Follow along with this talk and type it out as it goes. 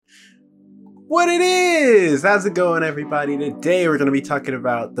what it is. How's it going, everybody? Today we're going to be talking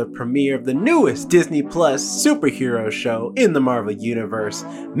about the premiere of the newest Disney Plus superhero show in the Marvel Universe,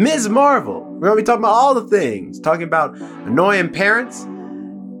 Ms. Marvel. We're going to be talking about all the things, talking about annoying parents,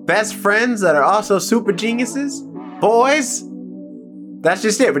 best friends that are also super geniuses, boys. That's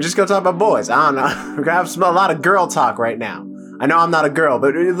just it. We're just going to talk about boys. I don't know. We're going to have a lot of girl talk right now. I know I'm not a girl,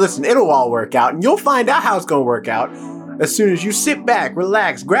 but listen, it'll all work out, and you'll find out how it's going to work out as soon as you sit back,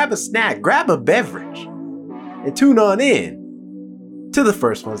 relax, grab a snack, grab a beverage, and tune on in to The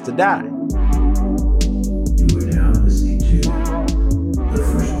First Ones to Die. You are now listening to The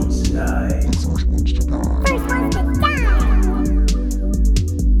First Ones to Die. First Ones to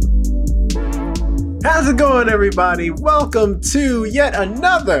Die. How's it going, everybody? Welcome to yet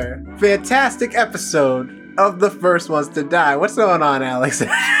another fantastic episode of The First Ones to Die. What's going on, Alex? You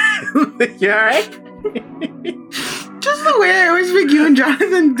alright? Just the way I always make you and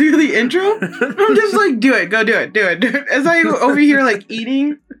Jonathan do the intro, I'm just like, do it. As I over here like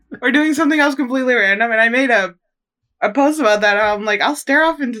eating or doing something else completely random, and I made a post about that. I'm like, I'll stare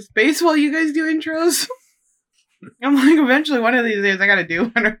off into space while you guys do intros. I'm like, eventually one of these days I gotta do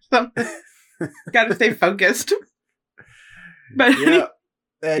one or something. Gotta stay focused. But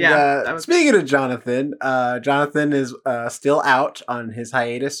Yeah. And was... speaking of Jonathan, Jonathan is still out on his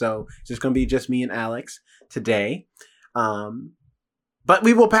hiatus, so it's just going to be just me and Alex today. But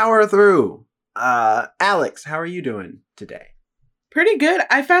we will power through. Alex, how are you doing today? Pretty good.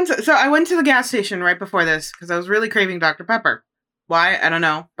 So I went to the gas station right before this because I was really craving Dr. Pepper. Why? I don't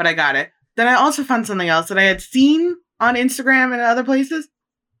know, but I got it. Then I also found something else that I had seen on Instagram and other places,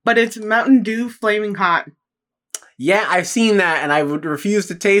 but it's Mountain Dew Flamin Hot. Yeah, I've seen that, and I would refuse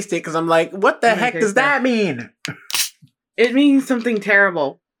to taste it because I'm like, what the heck does that mean? It means something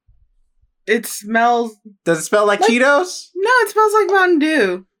terrible. It smells... Does it smell like Cheetos? No, it smells like Mountain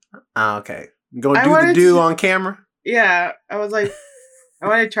Dew. Oh, okay. You gonna do the do on camera? Yeah, I was like, I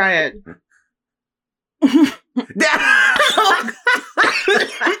want to try it.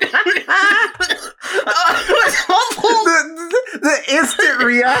 the instant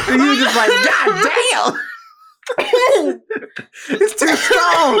reaction, you just like, God damn! It's too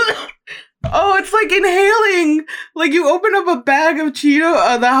strong. Oh, it's like inhaling. Like you open up a bag of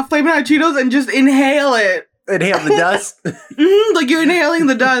the Flamin' Hot Cheetos, and just inhale it. Inhale the dust. Like you're inhaling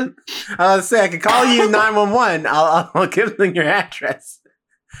the dust. I was saying, I could call you 911. I'll give them your address.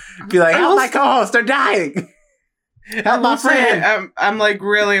 Be like, help my co-host, they're dying. Help my friend. I'm like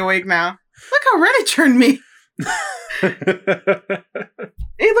really awake now. Look how red it turned me. Like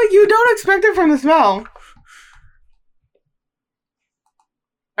you don't expect it from the smell.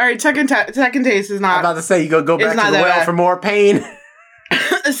 All right, second taste is not... I'm about to say, you go back to the well bad. for more pain.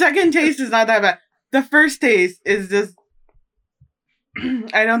 The second taste is not that bad. The first taste is just...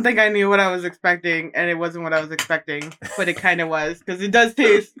 I don't think I knew what I was expecting, and it wasn't what I was expecting, but it kind of was, because it does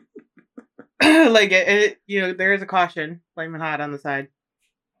taste like it, there is a caution, Flamin' Hot on the side.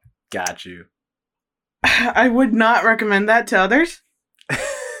 Got you. I would not recommend that to others.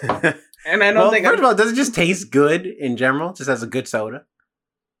 And I don't think... First of all, does it just taste good in general? Just as a good soda?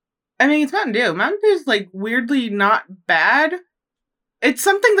 I mean, it's Mountain Dew. Mountain Dew is, like, weirdly not bad. It's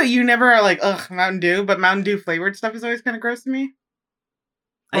something that you never are like, ugh, Mountain Dew, but Mountain Dew flavored stuff is always kind of gross to me.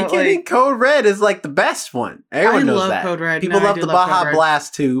 I think Code Red is, like, the best one. Everyone knows that. Code Red. People love the Baja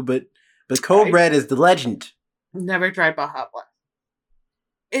Blast, too, but Code Red is the legend. Never tried Baja Blast.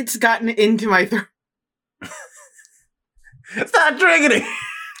 It's gotten into my throat. Stop drinking it!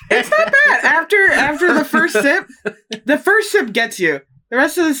 It's not bad. After the first sip gets you. The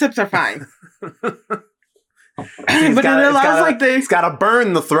rest of the sips are fine. But it allows it's got to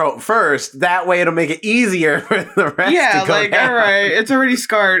burn the throat first. That way it'll make it easier for the rest to go down. All right, it's already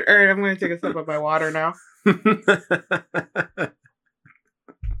scarred. All right, I'm going to take a sip of my water now.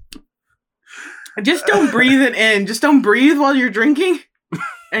 Just don't breathe it in. Just don't breathe while you're drinking,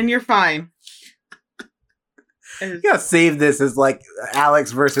 and you're fine. You gotta save this as like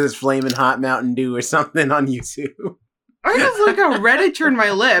Alex versus Flamin' Hot Mountain Dew or something on YouTube. I just look how red it turned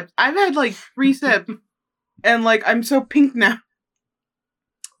my lips. I've had like 3 sips, and like I'm so pink now.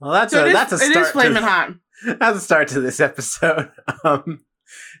 Well, that's a start. It is Flamin' Hot. That's a start to this episode.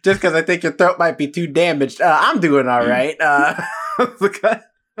 Just because I think your throat might be too damaged. I'm doing all right. I'm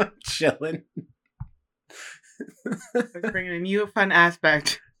chilling. It's bringing a new fun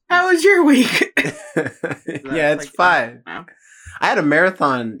aspect. How was your week? Yeah, it's fine. I had a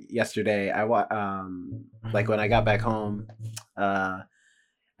marathon yesterday. Like when I got back home,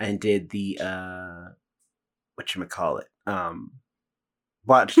 and did the whatchamacallit,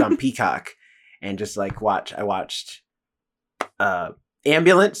 watched on Peacock, and just like I watched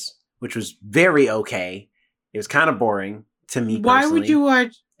Ambulance which was very okay. It was kind of boring to me. Why would you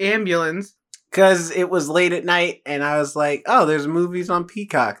watch Ambulance? Because it was late at night, and I was like, "Oh, there's movies on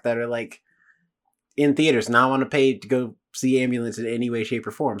Peacock that are like in theaters, and I want to pay to go see Ambulance in any way, shape,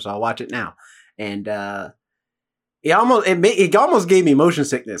 or form, so I'll watch it now." And it almost gave me motion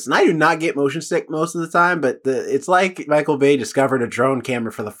sickness, and I do not get motion sick most of the time. But it's like Michael Bay discovered a drone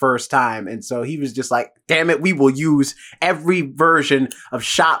camera for the first time, and so he was just like, "Damn it, we will use every version of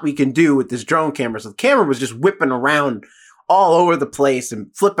shot we can do with this drone camera." So the camera was just whipping around all over the place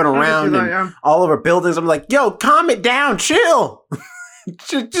and flipping around and all over buildings. I'm like, "Yo, calm it down, chill."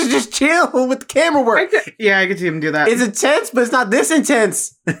 just chill with the camera work. I could see him do that. It's intense, but it's not this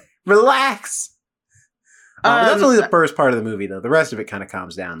intense. Relax. That's only the first part of the movie, though. The rest of it kind of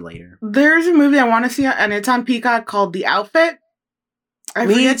calms down later. There's a movie I want to see, and it's on Peacock called The Outfit.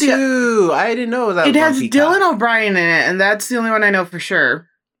 Me too. I didn't know that. It has Dylan O'Brien in it, and that's the only one I know for sure.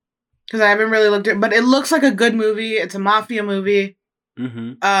 Because I haven't really looked at it, but it looks like a good movie. It's a mafia movie.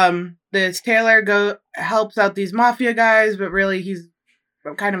 Mm-hmm. This Taylor helps out these mafia guys, but really he's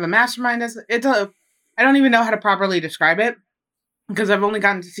kind of a mastermind. I don't even know how to properly describe it because I've only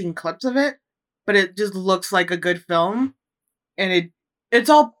gotten to see clips of it, but it just looks like a good film, and it's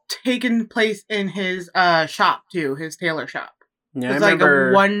all taken place in his shop too, his tailor shop. Yeah, it's like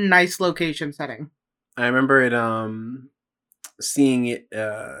a one nice location setting. I remember it. Seeing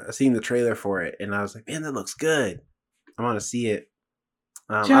the trailer for it, and I was like, "Man, that looks good. I want to see it."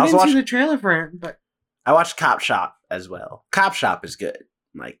 I didn't see the trailer for it, but I watched Cop Shop as well. Cop Shop is good.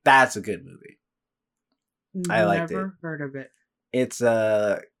 Like, that's a good movie. I liked it. Never heard of it. It's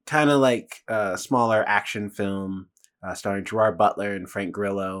kind of like a smaller action film starring Gerard Butler and Frank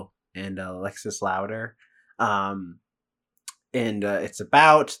Grillo and Alexis Louder. And it's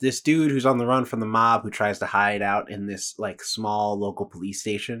about this dude who's on the run from the mob who tries to hide out in this like small local police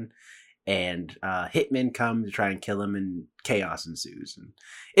station, and hitmen come to try and kill him, and chaos ensues. And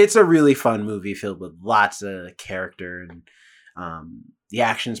it's a really fun movie filled with lots of character, and the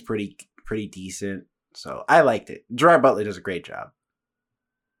action's pretty decent. So I liked it. Gerard Butler does a great job.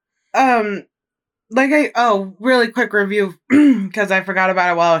 Really quick review because I forgot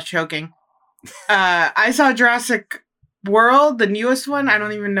about it while I was choking. I saw Jurassic World, the newest one. I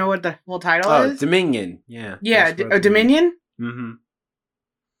don't even know what the full title is. Dominion. Yeah. Dominion? Mm-hmm.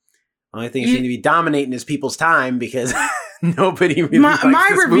 Only thing that seemed to be dominating is people's time because nobody really likes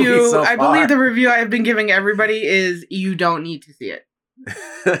this review, movie so far. I believe the review I've been giving everybody is you don't need to see it.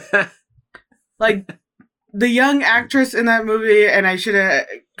 Like, the young actress in that movie, and I should have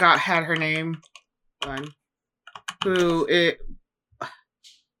had her name on,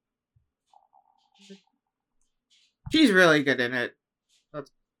 she's really good in it.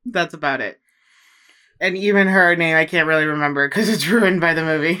 That's about it. And even her name, I can't really remember because it's ruined by the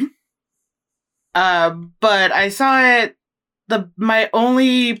movie. But I saw it. My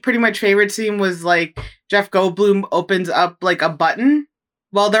only pretty much favorite scene was like Jeff Goldblum opens up like a button.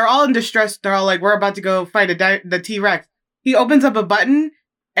 While they're all in distress, they're all like, "We're about to go fight the T-Rex." He opens up a button,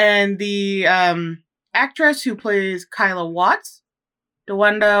 and the actress who plays Kyla Watts,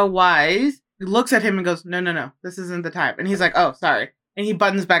 DeWanda Wise, looks at him and goes, No, this isn't the time. And he's like, "Oh, sorry." And he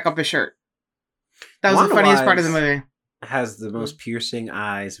buttons back up his shirt. That was the funniest part of the movie. Has the most piercing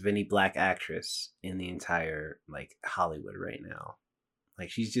eyes of any black actress in the entire like Hollywood right now. Like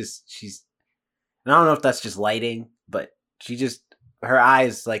she's and I don't know if that's just lighting, but her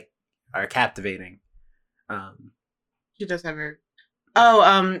eyes like are captivating. She does have her.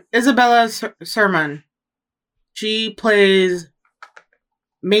 Isabella Sermon. She plays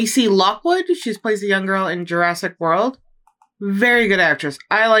Macy Lockwood. She plays the young girl in Jurassic World. Very good actress.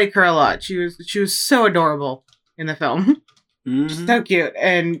 I like her a lot. She was so adorable in the film. Mm-hmm. She's so cute,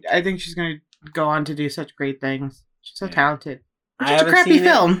 and I think she's going to go on to do such great things. She's so talented. It's a crappy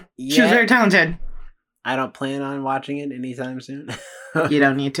film. She was very talented. I don't plan on watching it anytime soon. You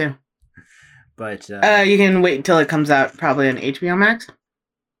don't need to. But you can wait until it comes out, probably on HBO Max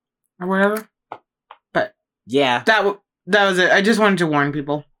or whatever. But yeah, that was it. I just wanted to warn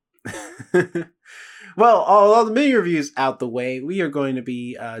people. Well, all the mini reviews out the way, we are going to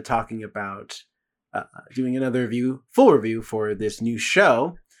be talking about doing another full review for this new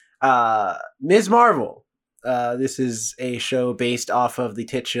show, Ms. Marvel. This is a show based off of the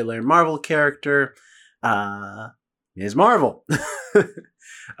titular Marvel character, Ms. Marvel.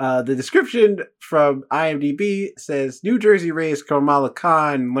 The description from IMDb says, New Jersey-raised Kamala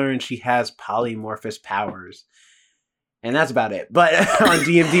Khan learns she has polymorphous powers. And that's about it. But on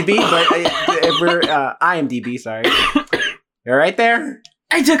DMDB, but we're IMDb, sorry. You're right there?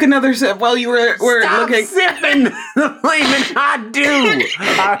 I took another sip while you were Stop looking. sipping the Flamin Hot Dew.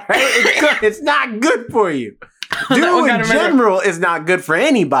 All right, it's not good for you. Dew in general is not good for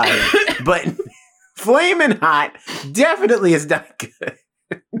anybody, but Flamin Hot definitely is not good.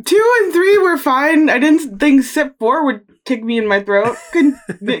 2 and 3 were fine. I didn't think sip 4 would kick me in my throat.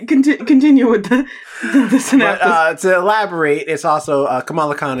 Continue with the synopsis. But, to elaborate, it's also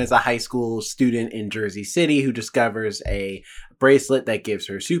Kamala Khan is a high school student in Jersey City who discovers a bracelet that gives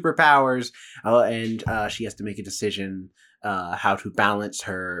her superpowers, and she has to make a decision how to balance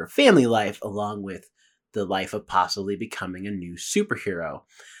her family life along with the life of possibly becoming a new superhero.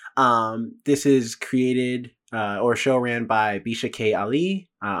 This is created or show ran by Bisha K. Ali.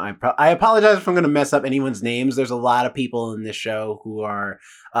 I apologize if I'm going to mess up anyone's names. There's a lot of people in this show who are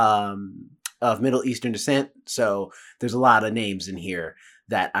of Middle Eastern descent, so there's a lot of names in here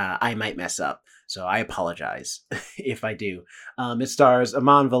that I might mess up. So I apologize if I do. It stars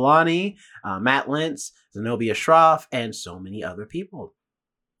Aman Vellani, Matt Lentz, Zenobia Shroff, and so many other people.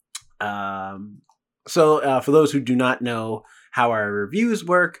 So for those who do not know how our reviews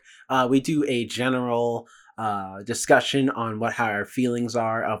work, we do a general discussion on how our feelings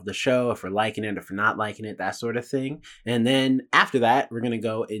are of the show, if we're liking it, if we're not liking it, that sort of thing. And then after that, we're going to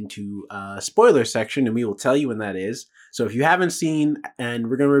go into a spoiler section, and we will tell you when that is. So if you haven't seen, and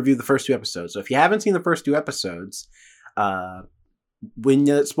we're going to review the first 2 episodes. So if you haven't seen the first 2 episodes, when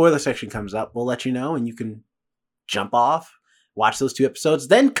the spoiler section comes up, we'll let you know, and you can jump off, watch those 2 episodes,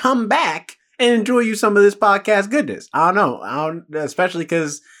 then come back and enjoy you some of this podcast goodness. I don't know, especially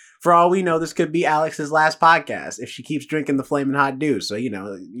because for all we know, this could be Alex's last podcast if she keeps drinking the Flamin' Hot Dew. So, you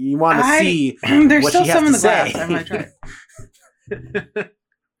know, you want to see there's what still she has some in to the glass. say. I might try it.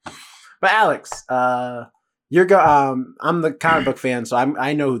 But Alex, I'm the comic book fan, so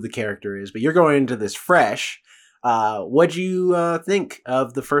I know who the character is, but you're going into this fresh. What'd you think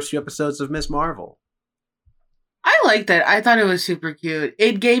of the first 2 episodes of Ms. Marvel? I liked it. I thought it was super cute.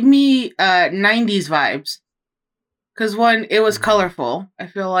 It gave me 90s vibes. Because one, it was colorful, I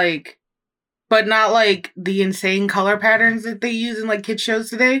feel like, but not like the insane color patterns that they use in like kids shows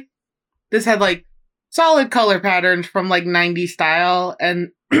today. This had like solid color patterns from like 90s style,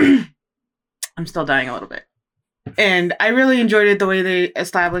 and I'm still dying a little bit. And I really enjoyed it, the way they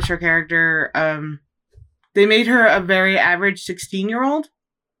established her character. They made her a very average 16-year-old,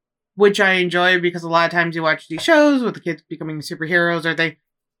 which I enjoy because a lot of times you watch these shows with the kids becoming superheroes, or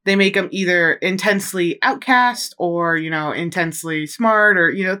they make them either intensely outcast or, you know, intensely smart,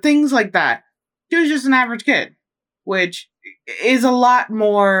 or, you know, things like that. She was just an average kid, which is a lot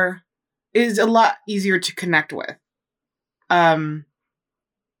easier to connect with. I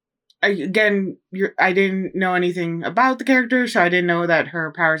didn't know anything about the character, so I didn't know that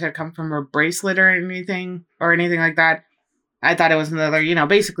her powers had come from her bracelet or anything like that. I thought it was another, you know,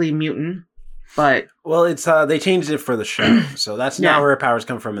 basically mutant. But well, it's they changed it for the show, so that's not where her powers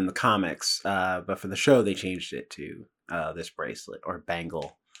come from in the comics. But for the show, they changed it to this bracelet or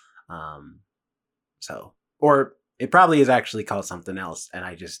bangle. Or it probably is actually called something else, and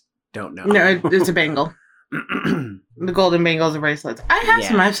I just don't know. No, it's a bangle. The golden bangles and bracelets. I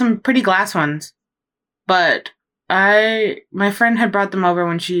have some pretty glass ones, but my friend had brought them over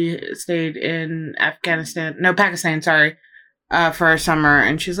when she stayed in Pakistan. Sorry. For a summer,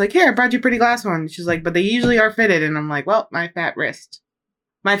 and she's like, here, I brought you pretty glass ones. She's like, but they usually are fitted, and I'm like, well, my fat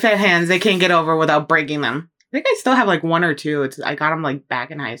hands, they can't get over without breaking them. I think I still have like 1 or 2. I got them like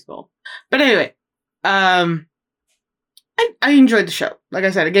back in high school. But anyway, I enjoyed the show. Like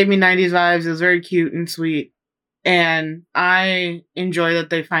I said, it gave me 90s vibes. It was very cute and sweet, and I enjoy that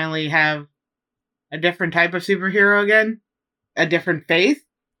they finally have a different type of superhero again, a different faith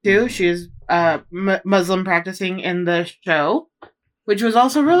too. She is Muslim practicing in the show, which was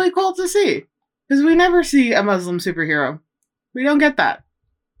also really cool to see, because we never see a Muslim superhero. We don't get that.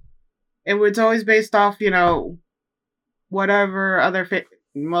 It's always based off, you know, whatever other faith,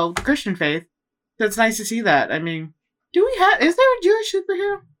 well, the Christian faith. So it's nice to see that. I mean, is there a Jewish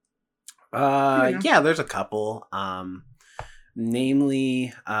superhero? Yeah, there's a couple.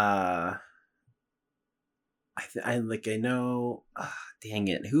 Namely, I know. Dang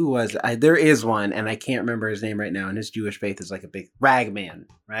it, who was there is one, and I can't remember his name right now, and his Jewish faith is like a big Ragman.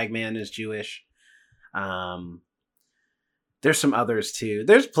 Ragman is Jewish. There's some others too.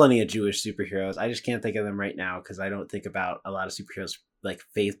 There's plenty of Jewish superheroes. I just can't think of them right now because I don't think about a lot of superheroes like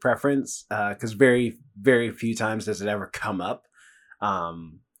faith preference, because very, very few times does it ever come up.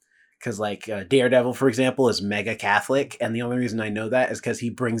 Because like Daredevil, for example, is mega Catholic, and the only reason I know that is because he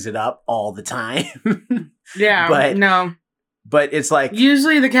brings it up all the time. Yeah, But it's like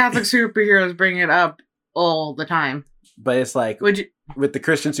usually the Catholic superheroes bring it up all the time. But it's like with the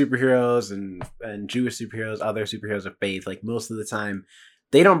Christian superheroes and Jewish superheroes, other superheroes of faith, like most of the time,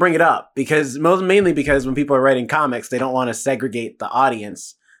 they don't bring it up mainly because when people are writing comics, they don't want to segregate the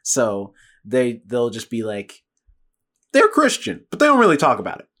audience. So they'll just be like, they're Christian, but they don't really talk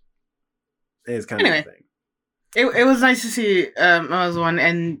about it. It's kind of the thing. It was nice to see Emma's one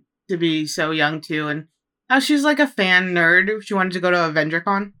and to be so young too, and how she's like a fan nerd. She wanted to go to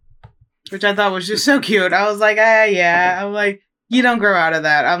AvengerCon, which I thought was just so cute. I was like, yeah. I'm like, you don't grow out of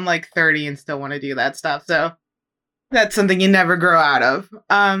that. I'm like 30 and still want to do that stuff. So that's something you never grow out of.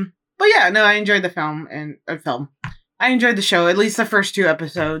 But yeah, no, I enjoyed the film. I enjoyed the show. At least the first 2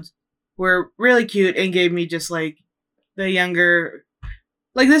 episodes were really cute and gave me just like the younger,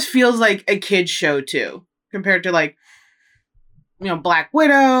 like this feels like a kid's show too, compared to like, you know, Black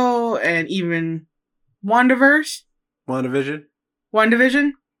Widow and even WandaVision.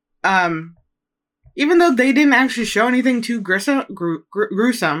 Even though they didn't actually show anything too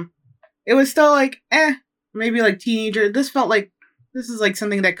gruesome, it was still like, maybe like teenager. This felt like this is like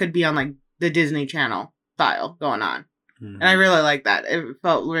something that could be on like the Disney Channel style going on. Mm-hmm. And I really like that. It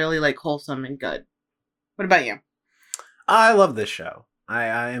felt really like wholesome and good. What about you? I love this show.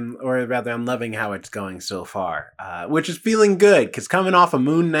 I'm loving how it's going so far, which is feeling good because coming off of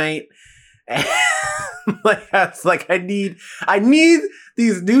Moon Knight, I need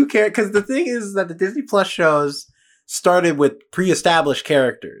these new characters. Because the thing is that the Disney Plus shows started with pre-established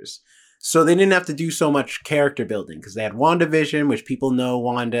characters, so they didn't have to do so much character building because they had WandaVision, which people know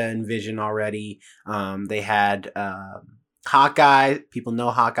Wanda and Vision already. They had Hawkeye, people know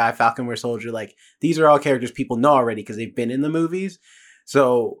Hawkeye, Falcon Winter Soldier. Like these are all characters people know already because they've been in the movies.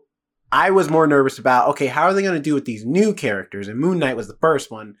 So I was more nervous about, okay, how are they going to do with these new characters? And Moon Knight was the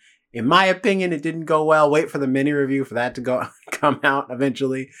first one. In my opinion, it didn't go well. Wait for the mini review for that to come out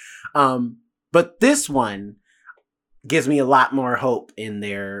eventually. But this one gives me a lot more hope in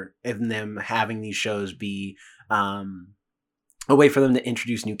them having these shows be a way for them to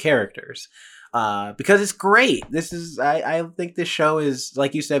introduce new characters. Because it's great. I think this show is,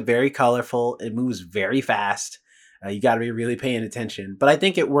 like you said, very colorful. It moves very fast. You got to be really paying attention. But I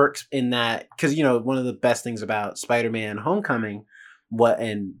think it works in that, because, you know, one of the best things about Spider-Man Homecoming,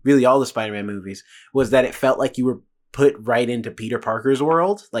 and really all the Spider-Man movies, was that it felt like you were put right into Peter Parker's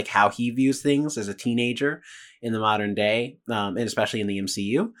world, like how he views things as a teenager in the modern day, and especially in the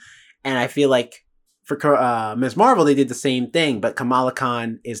MCU. And I feel like for Ms. Marvel, they did the same thing, but Kamala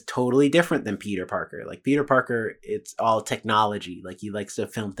Khan is totally different than Peter Parker. Like Peter Parker, it's all technology. Like he likes to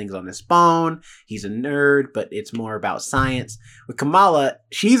film things on his phone. He's a nerd, but it's more about science. With Kamala,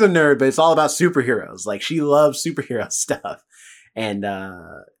 she's a nerd, but it's all about superheroes. Like she loves superhero stuff.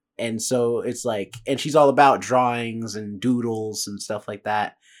 And so it's like, and she's all about drawings and doodles and stuff like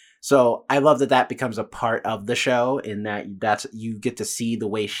that. So I love that becomes a part of the show, in that you get to see the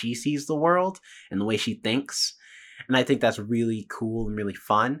way she sees the world and the way she thinks. And I think that's really cool and really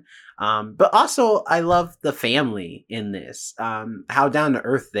fun. But also I love the family in this, how down to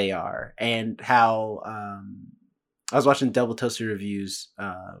earth they are, and how, I was watching Double Toasted reviews,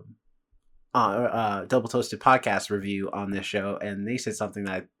 Double Toasted podcast review on this show. And they said something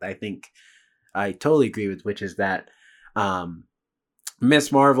that I think I totally agree with, which is that,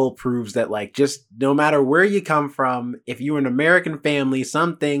 Miss Marvel proves that, like, just no matter where you come from, if you're an American family,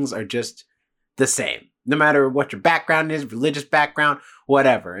 some things are just the same. No matter what your background is, religious background,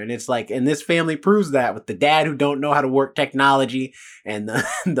 whatever. And it's like, and this family proves that, with the dad who don't know how to work technology, and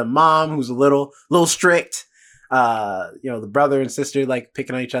the mom who's a little strict. The brother and sister like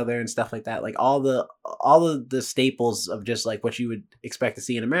picking on each other and stuff like that. Like all of the staples of just like what you would expect to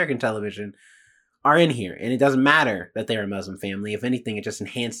see in American television are in here. And it doesn't matter that they're a Muslim family. If anything, it just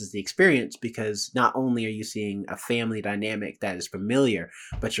enhances the experience, because not only are you seeing a family dynamic that is familiar,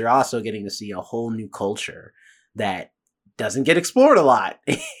 but you're also getting to see a whole new culture that doesn't get explored a lot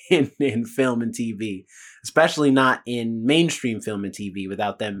in film and TV, especially not in mainstream film and TV,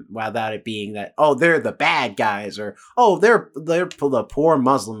 without it being that, oh, they're the bad guys, or, oh, they're the poor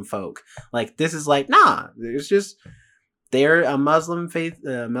Muslim folk. Like, this is like, nah, it's just, they're a Muslim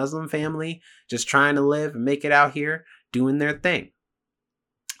family just trying to live and make it out here doing their thing.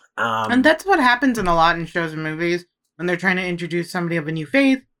 And that's what happens in a lot in shows and movies when they're trying to introduce somebody of a new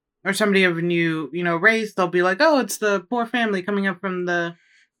faith or somebody of a new, race. They'll be like, oh, it's the poor family coming up from the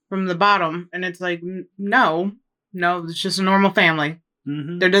bottom. And it's like, no, it's just a normal family.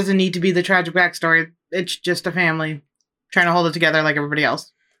 Mm-hmm. There doesn't need to be the tragic backstory. It's just a family trying to hold it together like everybody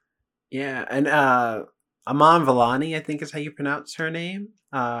else. Yeah. And, Aman Vellani, I think is how you pronounce her name,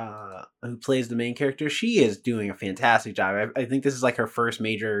 who plays the main character. She is doing a fantastic job. I think this is like her first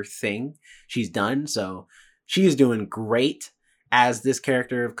major thing she's done, so she is doing great. as this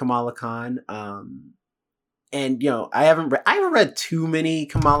character of Kamala Khan. And I haven't read too many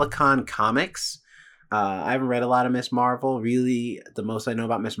Kamala Khan comics. I haven't read a lot of Miss Marvel. Really, the most I know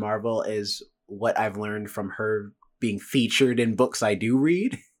about Miss Marvel is what I've learned from her being featured in books I do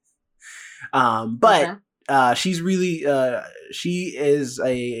read. But she's really she is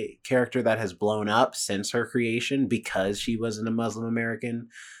a character that has blown up since her creation because she wasn't a Muslim American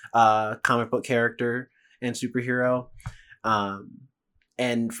comic book character and superhero.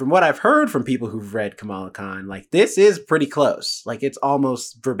 And from what I've heard from people who've read Kamala Khan, like, this is pretty close. Like, it's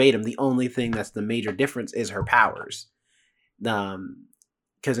almost verbatim. The only thing that's the major difference is her powers.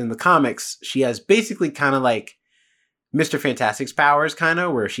 Because in the comics, she has basically kind of like Mr. Fantastic's powers, kind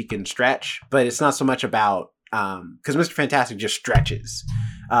of, where she can stretch. But it's not so much about... because Mr. Fantastic just stretches.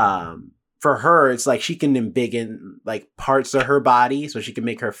 For her, it's like she can embiggen like parts of her body, so she can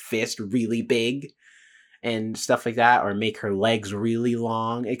make her fist really big and stuff like that, or make her legs really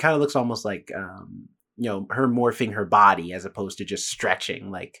long. It kind of looks almost like her morphing her body as opposed to just stretching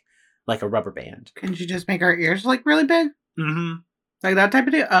like a rubber band. Can she just make her ears like really big? Mm-hmm. Like that type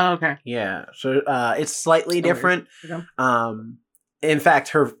of deal? Oh, okay. Yeah. So it's slightly different. Okay. In fact,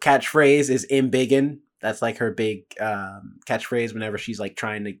 her catchphrase is "embiggen." That's like her big catchphrase whenever she's like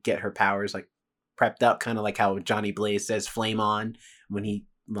trying to get her powers like prepped up, kind of like how Johnny Blaze says "flame on" when he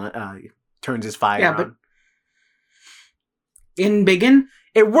turns his fire on. But in Biggin?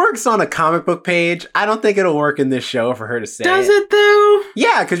 It works on a comic book page. I don't think it'll work in this show for her to say Does it though?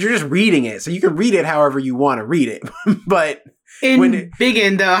 Yeah, because you're just reading it. So you can read it however you want to read it. But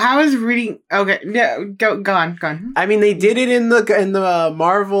Biggin though, how is reading... Okay, no, go on. I mean, they did it in the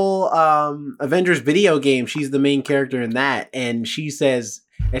Marvel Avengers video game. She's the main character in that. And she says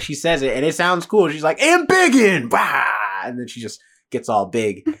it, and it sounds cool. She's like, "And Biggin!" Bah! And then she just gets all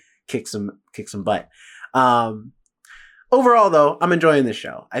big, kicks some butt. Overall, though, I'm enjoying this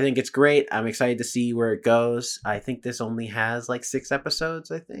show. I think it's great. I'm excited to see where it goes. I think this only has like 6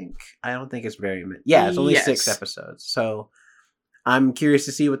 episodes, I think. I don't think it's very many. Yeah, it's only 6 episodes. So I'm curious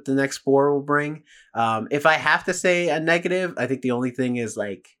to see what the next 4 will bring. If I have to say a negative, I think the only thing is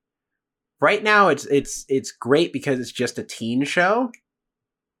like right now it's great because it's just a teen show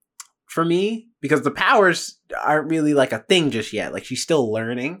for me, because the powers aren't really like a thing just yet. Like, she's still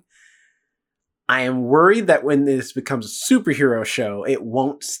learning. I am worried that when this becomes a superhero show, it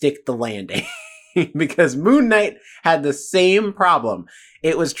won't stick the landing. Because Moon Knight had the same problem.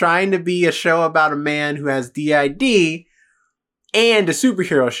 It was trying to be a show about a man who has DID and a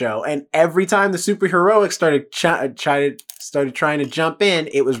superhero show. And every time the superheroics started trying to jump in,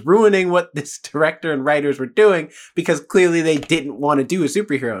 it was ruining what this director and writers were doing, because clearly they didn't want to do a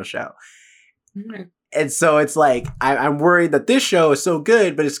superhero show. Mm-hmm. And so it's like, I'm worried that this show is so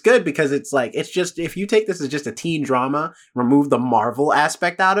good, but it's good because it's like, it's just, if you take this as just a teen drama, remove the Marvel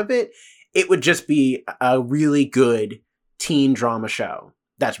aspect out of it, it would just be a really good teen drama show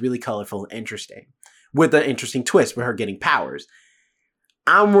that's really colorful and interesting, with an interesting twist with her getting powers.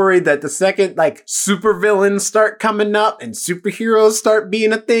 I'm worried that the second like supervillains start coming up and superheroes start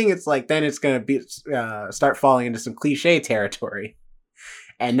being a thing, it's like, then it's going to be start falling into some cliche territory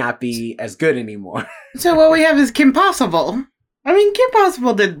and not be as good anymore. So what we have is Kim Possible. I mean, Kim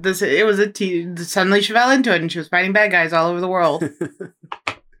Possible did this. It was suddenly she fell into it and she was fighting bad guys all over the world.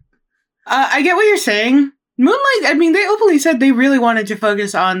 I get what you're saying. Moonlight, I mean, they openly said they really wanted to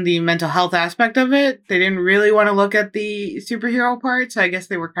focus on the mental health aspect of it. They didn't really want to look at the superhero part, so I guess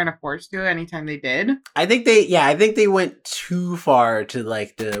they were kind of forced to anytime they did. I think they went too far to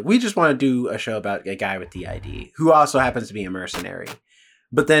like we just want to do a show about a guy with DID who also happens to be a mercenary.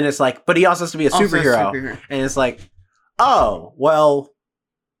 But then it's like, but he also has to be a superhero. And it's like, oh, well,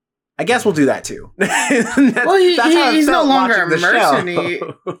 I guess we'll do that too. He's no longer a mercenary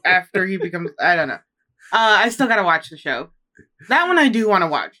after he becomes, I don't know. I still gotta watch the show. That one I do want to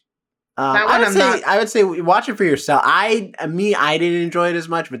watch. I would say watch it for yourself. I didn't enjoy it as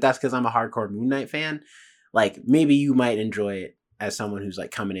much, but that's because I'm a hardcore Moon Knight fan. Like, maybe you might enjoy it as someone who's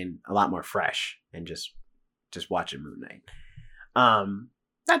like coming in a lot more fresh and just watching Moon Knight.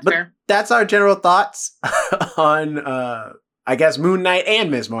 That's fair. That's our general thoughts on, I guess, Moon Knight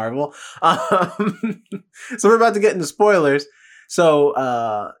and Ms. Marvel. So we're about to get into spoilers. So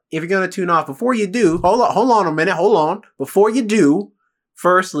if you're going to tune off, before you do, hold on a minute. Before you do,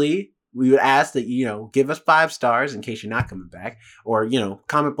 firstly, we would ask that, give us 5 stars in case you're not coming back. Or,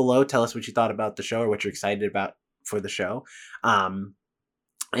 comment below. Tell us what you thought about the show or what you're excited about for the show.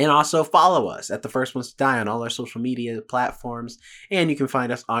 And also follow us at The First Ones to Die on all our social media platforms. And you can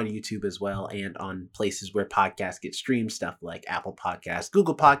find us on YouTube as well, and on places where podcasts get streamed, stuff like Apple Podcasts,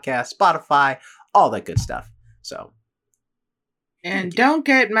 Google Podcasts, Spotify, all that good stuff. So And don't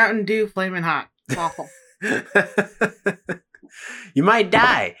get Mountain Dew Flamin' Hot. It's awful. You might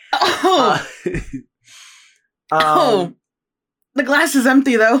die. Oh! The glass is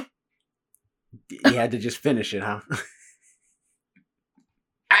empty, though. You had to just finish it, huh?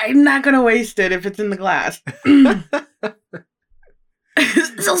 I'm not gonna waste it if it's in the glass.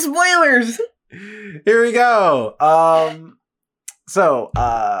 So spoilers! Here we go.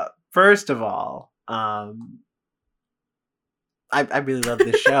 First of all, I really love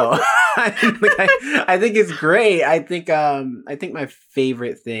this show. I think it's great. I think my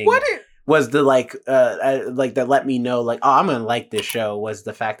favorite thing was the that let me know like, oh, I'm gonna like this show was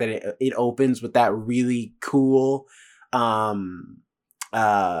the fact that it opens with that really cool kind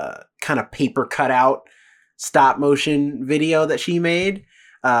of paper cutout stop motion video that she made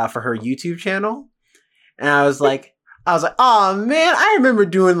for her YouTube channel. And I was like, oh man, I remember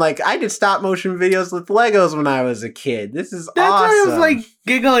doing I did stop motion videos with Legos when I was a kid. This is That's awesome. why I was like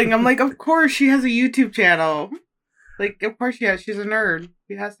giggling. I'm like, of course she has a YouTube channel. Like, of course she has. She's a nerd.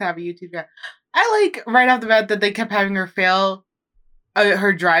 She has to have a YouTube channel. I like right off the bat that they kept having her fail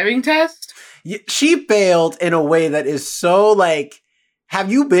her driving test. She failed in a way that is so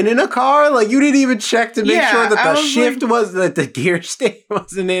have you been in a car? Like, you didn't even check to make sure that the shift was that the gear state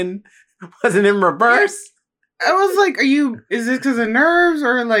wasn't in reverse. I was like, is this because of nerves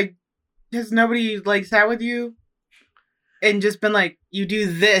or has nobody sat with you and just been like, you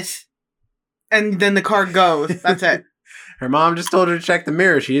do this and then the car goes. That's it. Her mom just told her to check the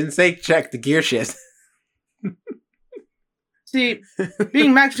mirror. She didn't say check the gear shift. See,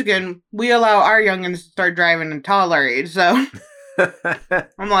 being Mexican, we allow our youngins to start driving at a taller age, so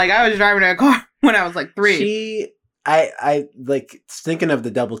I'm like, I was driving a car when I was 3. I thinking of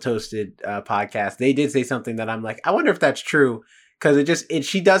the Double Toasted podcast. They did say something that I'm like, I wonder if that's true, because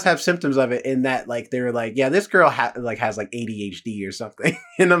she does have symptoms of it in that they were like, yeah, this girl has ADHD or something,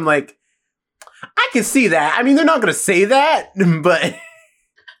 and I'm like, I can see that. I mean, they're not gonna say that, but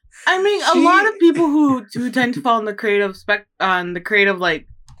I mean, a lot of people who tend to fall in the creative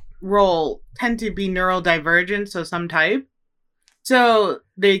role tend to be neurodivergent, so some type. So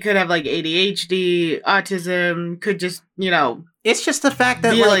they could have ADHD, autism, could just, it's just the fact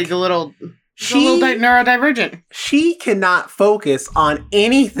that be a little neurodivergent. She cannot focus on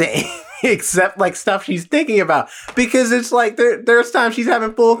anything except stuff she's thinking about, because it's there's times she's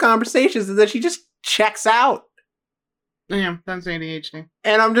having full conversations and then she just checks out. Yeah, that's ADHD.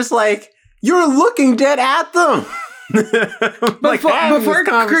 And I'm just like, you're looking dead at them.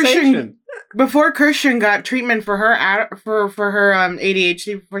 Before Christian got treatment for her for her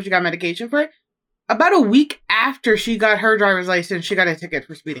ADHD, before she got medication for it, about a week after she got her driver's license, she got a ticket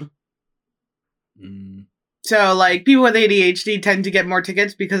for speeding. So people with ADHD tend to get more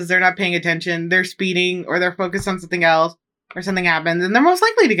tickets because they're not paying attention, they're speeding, or they're focused on something else, or something happens, and they're most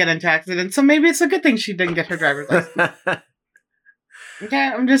likely to get into accidents. So maybe it's a good thing she didn't get her driver's license. Okay,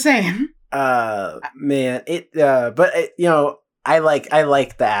 I'm just saying. Man, I like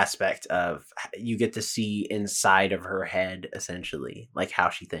the aspect of you get to see inside of her head, essentially, how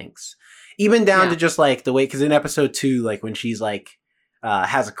she thinks, even down to just the way, because in episode 2, when she's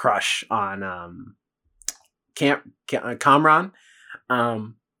has a crush on Kamran,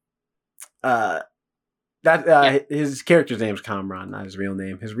 his character's name is Kamran, not his real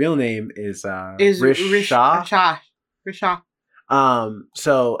name. His real name is Risha. Risha.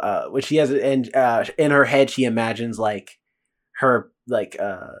 So when she has it, and in her head she imagines her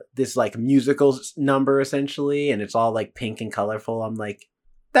this musical number, essentially, and it's all pink and colorful. I'm like,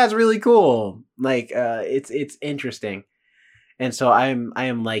 that's really cool. It's interesting. And so I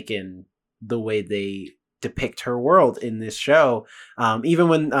am liking the way they depict her world in this show. Even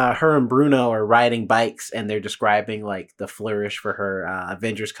when her and Bruno are riding bikes and they're describing the flourish for her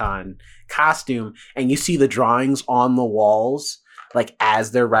Avengers Con costume, and you see the drawings on the walls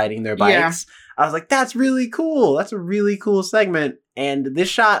as they're riding their bikes. I was like, that's really cool. That's a really cool segment. And this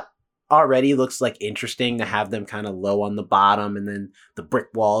shot already looks interesting to have them kind of low on the bottom and then the brick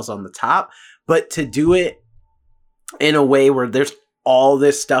walls on the top. But to do it in a way where there's all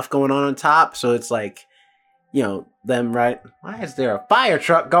this stuff going on top. So it's them, right? Why is there a fire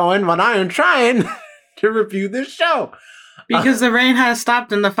truck going when I am trying to review this show? Because the rain has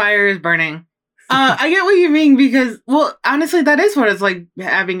stopped and the fire is burning. I get what you mean, because, well, honestly, that is what it's like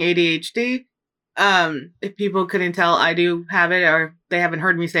having ADHD. If people couldn't tell, I do have it, or they haven't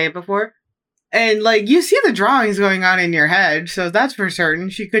heard me say it before. And, you see the drawings going on in your head, so that's for certain.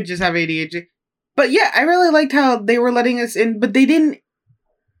 She could just have ADHD. But yeah, I really liked how they were letting us in, but they didn't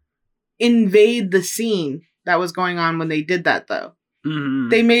invade the scene that was going on when they did that, though. Mm-hmm.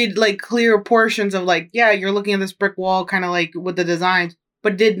 They made like clear portions of like, yeah, you're looking at this brick wall kind of like with the designs,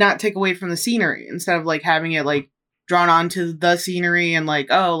 but did not take away from the scenery instead of like having it like drawn onto the scenery and like,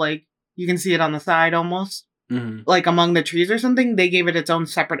 oh, like you can see it on the side almost like among the trees or something. They gave it its own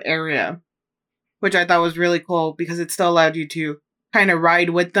separate area, which I thought was really cool because it still allowed you to kind of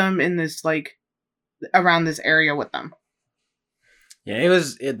ride with them in this like around this area with them. Yeah,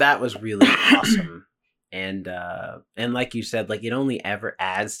 that was really awesome. And like you said, like it only ever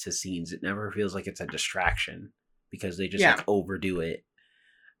adds to scenes. It never feels like it's a distraction because they just like overdo it.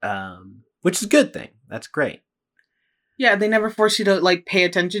 Which is a good thing. That's great. Yeah, they never force you to like pay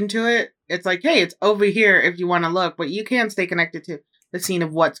attention to it. It's like, hey, it's over here if you want to look, but you can stay connected to the scene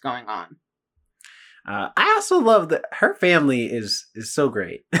of what's going on. I also love that her family is so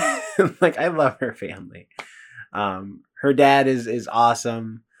great. Like I love her family. Her dad is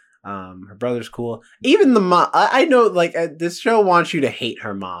awesome. Her brother's cool. Even the mom. I know, like this show wants you to hate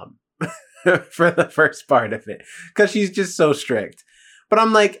her mom for the first part of it because she's just so strict. But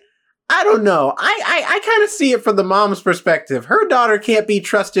I'm like, I don't know. I kind of see it from the mom's perspective. Her daughter can't be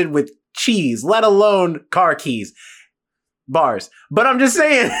trusted with cheese, let alone car keys, bars. But I'm just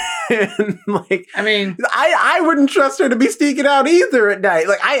saying, like, I mean, I wouldn't trust her to be sneaking out either at night.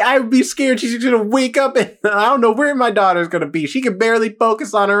 Like, I would be scared she's going to wake up and I don't know where my daughter's going to be. She can barely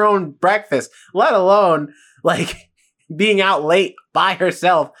focus on her own breakfast, let alone, like, being out late by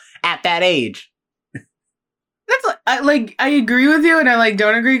herself at that age. That's I agree with you and I like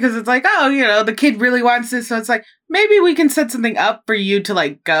don't agree because it's like, oh, you know, the kid really wants this. So it's like, maybe we can set something up for you to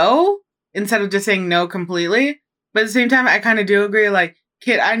like go instead of just saying no completely. But at the same time, I kind of do agree. Like,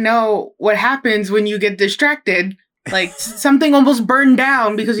 kid, I know what happens when you get distracted. Like, something almost burned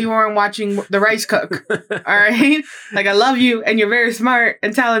down because you weren't watching the rice cook. All right? Like, I love you, and you're very smart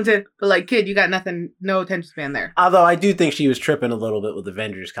and talented. But, like, kid, you got nothing, no attention span there. Although, I do think she was tripping a little bit with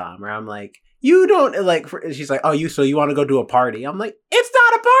Avengers Con, where I'm like, you don't, like, she's like, oh, so you want to go to a party? I'm like, it's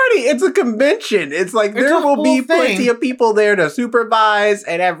not a party. It's a convention. It's like, there will be plenty of people there to supervise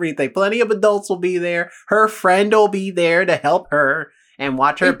and everything. Plenty of adults will be there. Her friend will be there to help her and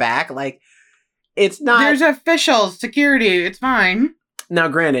watch her back. Like, it's not. There's officials, security. It's fine. Now,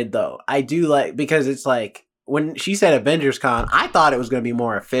 granted, though, I do like, because it's like, when she said Avengers Con, I thought it was going to be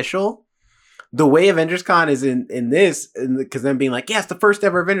more official. The way Avengers Con is in this, because them being like, yeah, it's the first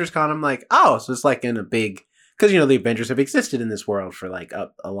ever Avengers Con. I'm like, oh, so it's like in a big, because, you know, the Avengers have existed in this world for like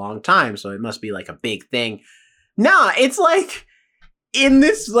a long time. So it must be like a big thing. Nah, it's like in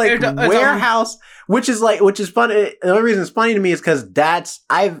this like warehouse, which is funny. The only reason it's funny to me is because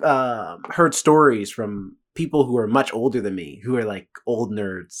I've heard stories from people who are much older than me, who are like old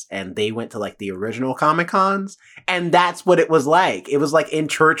nerds, and they went to like the original Comic Cons, and that's what it was like. It was like in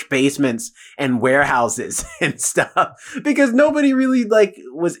church basements and warehouses and stuff, because nobody really like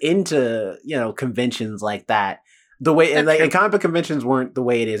was into, you know, conventions like that. The way, and like, and comic book conventions weren't the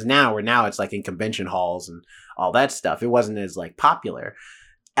way it is now, where now it's like in convention halls and all that stuff. It wasn't as like popular.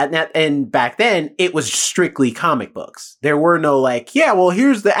 And back then, it was strictly comic books. There were no like, yeah, well,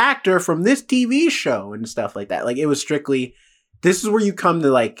 here's the actor from this TV show and stuff like that. Like, it was strictly, this is where you come to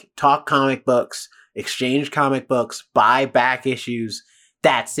like talk comic books, exchange comic books, buy back issues.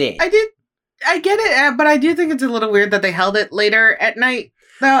 That's it. I get it, but I do think it's a little weird that they held it later at night.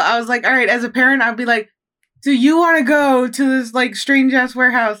 So I was like, all right, as a parent, I'd be like, do you want to go to this like strange ass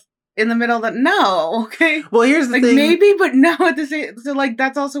warehouse in the middle of the, no, okay. Well, here's the like, thing. Maybe, but no at the same, so like,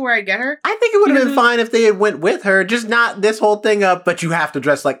 that's also where I get her. I think it would have been fine if they had went with her, just not this whole thing up, but you have to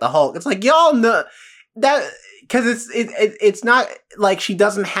dress like the Hulk. It's like, y'all know that, because it's not like she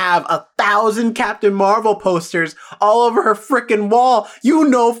doesn't have 1,000 Captain Marvel posters all over her freaking wall. You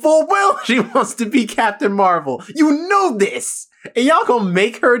know full well she wants to be Captain Marvel. You know this. And y'all gonna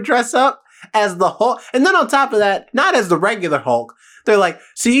make her dress up as the Hulk. And then on top of that, not as the regular Hulk. They're like,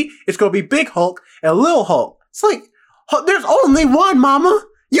 see, it's going to be Big Hulk and Little Hulk. It's like, there's only one, Mama.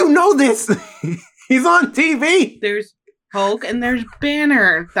 You know this. He's on TV. There's Hulk and there's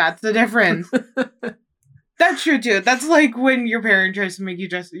Banner. That's the difference. That's true, too. That's like when your parent tries to make you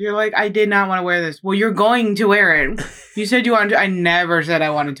dress. You're like, I did not want to wear this. Well, you're going to wear it. You said you wanted to. I never said I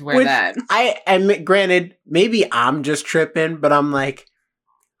wanted to wear that. And granted, maybe I'm just tripping, but I'm like,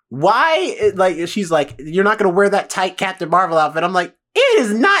 why? Like, she's like, you're not going to wear that tight Captain Marvel outfit. I'm like, it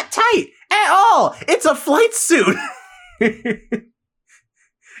is not tight at all. It's a flight suit.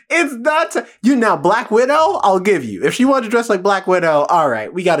 It's not. You now, Black Widow, I'll give you. If she wanted to dress like Black Widow, all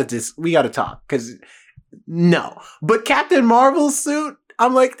right, we gotta talk. Because no, but Captain Marvel's suit,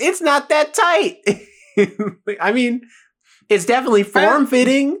 I'm like, it's not that tight. I mean, it's definitely form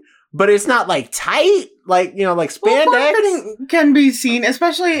fitting, but it's not like tight. like Well, spandex. form-fitting can be seen,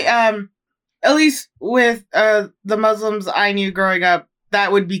 especially at least with the Muslims I knew growing up.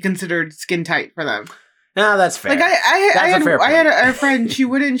 That would be considered skin tight for them. No, that's fair. Like I had a friend. She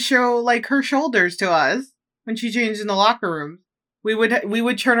wouldn't show like her shoulders to us when she changed in the locker room. We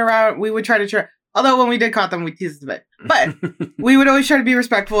would turn around. We would try to turn. Although when we did caught them, we teased a bit. But we would always try to be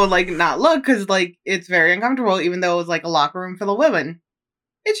respectful and like not look because like it's very uncomfortable, even though it was like a locker room full of women.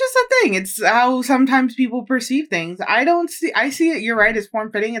 It's just a thing. It's how sometimes people perceive things. I see it. You're right. It's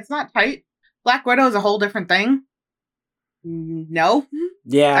form fitting. It's not tight. Black Widow is a whole different thing. No.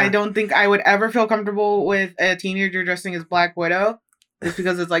 Yeah. I don't think I would ever feel comfortable with a teenager dressing as Black Widow. Just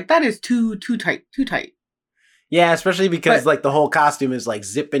because it's like, that is too tight. Too tight. Yeah, especially because like the whole costume is like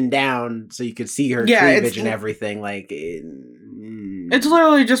zipping down so you could see her cleavage and everything. Like it's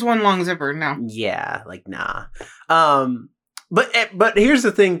literally just one long zipper now. Yeah, like nah. But here's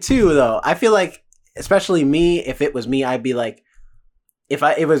the thing too, though. I feel like, especially me, if it was me, I'd be like, if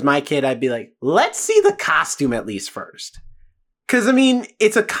it was my kid, I'd be like, let's see the costume at least first. Because, I mean,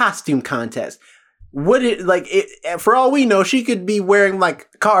 it's a costume contest. For all we know, she could be wearing, like,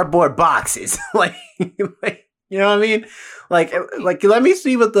 cardboard boxes. like, you know what I mean? Like, let me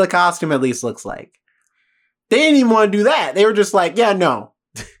see what the costume at least looks like. They didn't even want to do that. They were just like, yeah, no.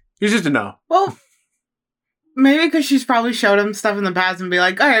 It's just a no. Well, maybe because she's probably showed him stuff in the past and be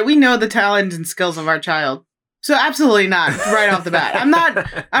like, all right, we know the talent and skills of our child. So absolutely not right off the bat.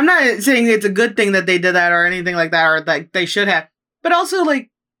 I'm not saying it's a good thing that they did that or anything like that, or that they should have. But also, like,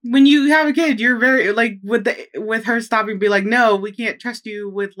 when you have a kid, you're very, like, with her stopping, be like, no, we can't trust you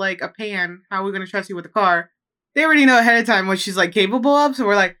with, like, a pan. How are we going to trust you with a car? They already know ahead of time what she's, like, capable of. So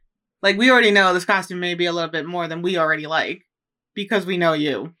we're like, we already know this costume may be a little bit more than we already like. Because we know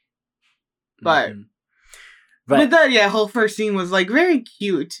you. But... Mm-hmm. But that, whole first scene was, like, very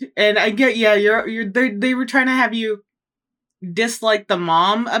cute. And I get, they were trying to have you dislike the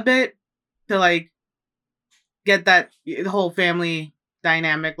mom a bit to, like, get that whole family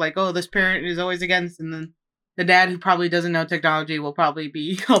dynamic. Like, oh, this parent is always against, and then the dad, who probably doesn't know technology, will probably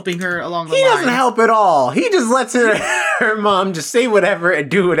be helping her along the line. He doesn't help at all. He just lets her mom just say whatever and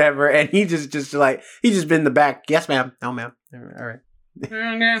do whatever, and he just been in the back. Yes, ma'am. No, ma'am. All right.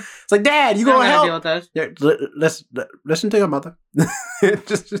 Yeah. It's like, Dad, you gonna help? Deal with this. Yeah, listen to your mother.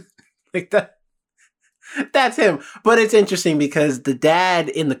 just like that. That's him. But it's interesting because the dad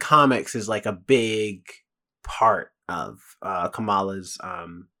in the comics is like a big part of Kamala's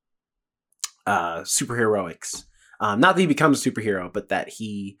superheroics. Not that he becomes a superhero, but that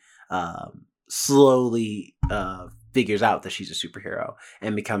he slowly figures out that she's a superhero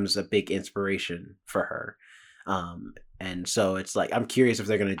and becomes a big inspiration for her. And so it's like, I'm curious if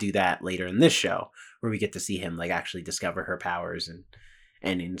they're going to do that later in this show, where we get to see him like actually discover her powers and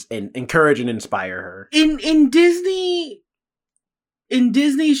encourage and inspire her. In Disney's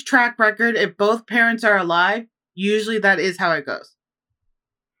track record, if both parents are alive, usually that is how it goes.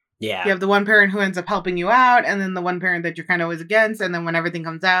 Yeah. You have the one parent who ends up helping you out, and then the one parent that you're kind of always against, and then when everything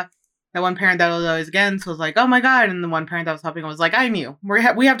comes out, that one parent that was always against was like, oh my god, and the one parent that was helping was like, I knew. We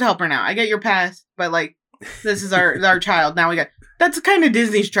have to help her now. I get your past, but like, this is our child. Now we got... That's kind of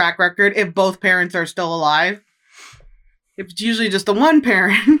Disney's track record if both parents are still alive. If it's usually just the one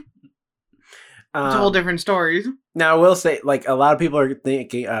parent, it's a whole different stories. Now, I will say, like, a lot of people are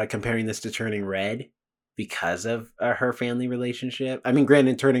thinking, comparing this to Turning Red because of her family relationship. I mean,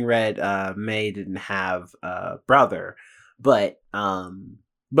 granted, Turning Red, May didn't have a brother, but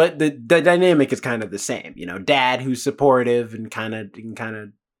the dynamic is kind of the same. You know, dad who's supportive and kind of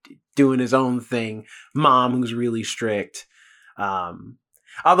doing his own thing, mom who's really strict.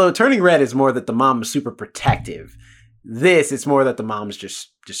 Although Turning Red is more that the mom is super protective. This, it's more that the mom's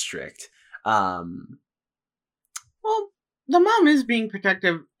just strict. Well, the mom is being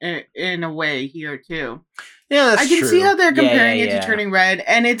protective in a way here too. Yeah, that's true. I can see how they're comparing it to Turning Red,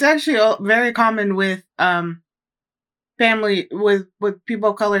 and it's actually very common with family with people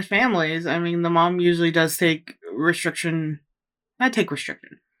of color's families. I mean, the mom usually does not take restriction,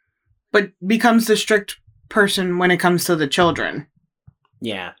 but becomes the strict person when it comes to the children.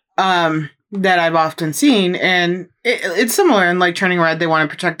 Yeah. That I've often seen, and it's similar in like Turning Red. They want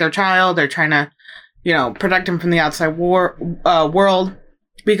to protect their child. They're trying to, protect him from the outside world,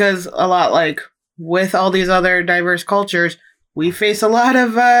 because a lot like with all these other diverse cultures, we face a lot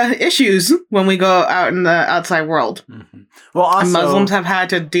of issues when we go out in the outside world. Mm-hmm. Well, also, and Muslims have had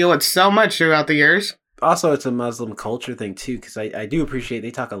to deal with so much throughout the years. Also, it's a Muslim culture thing too, because I do appreciate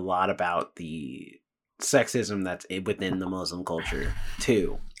they talk a lot about the sexism that's within the Muslim culture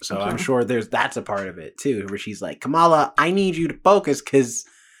too. So I'm sure that's a part of it too, where she's like, Kamala, I need you to focus, because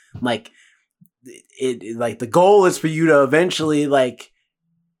like like the goal is for you to eventually like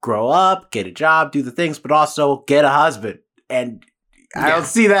grow up, get a job, do the things, but also get a husband. And I don't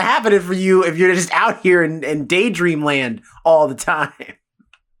see that happening for you if you're just out here in daydream land all the time.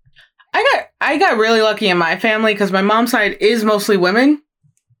 I got really lucky in my family because my mom's side is mostly women,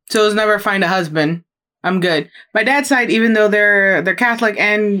 so it was never find a husband. I'm good. My dad's side, even though they're Catholic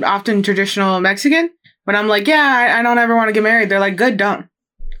and often traditional Mexican, when I'm like, yeah, I don't ever want to get married, they're like, good, don't.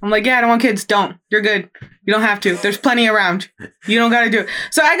 I'm like, yeah, I don't want kids, don't. You're good. You don't have to. There's plenty around. You don't got to do it.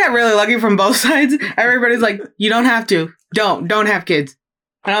 So I got really lucky from both sides. Everybody's like, you don't have to. Don't have kids.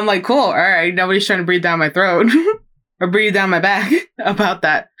 And I'm like, cool. All right. Nobody's trying to breathe down my throat or breathe down my back about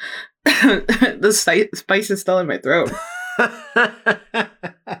that. The spice is still in my throat.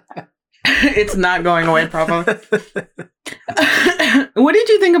 It's not going away properly. What did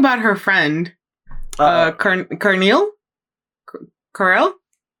you think about her friend? Carnel? Carell?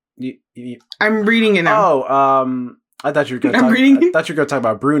 I'm reading it now. I thought you were going to talk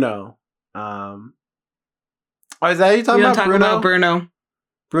about Bruno. Is that you talking about? Bruno?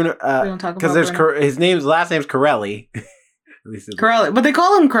 Bruno, because his last name's Corelli. Corelli, but they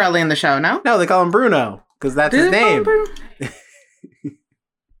call him Corelli in the show. No, they call him Bruno because that's his name.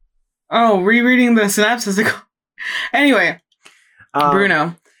 Rereading the synopsis. Anyway,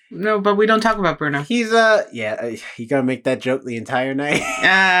 Bruno. No, but we don't talk about Bruno. He's you gonna make that joke the entire night?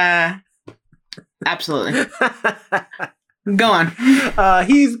 Absolutely. Go on.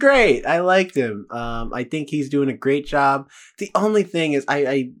 He's great. I liked him. I think he's doing a great job. The only thing is,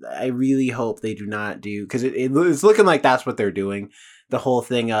 I really hope they do not do, because it's looking like that's what they're doing. The whole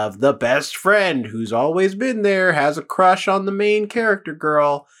thing of the best friend who's always been there has a crush on the main character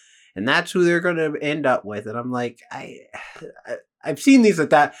girl, and that's who they're going to end up with. And I'm like, I've seen these like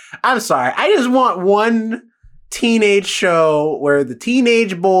that. I'm sorry. I just want one teenage show where the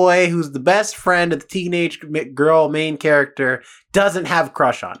teenage boy who's the best friend of the teenage girl main character doesn't have a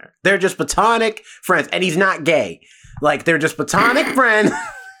crush on her. They're just platonic friends, and he's not gay. Like, they're just platonic friends.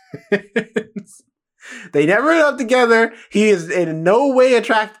 They never end up together. He is in no way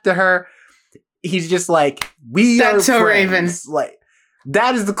attracted to her. He's just like, that's so friends. Raven. Like,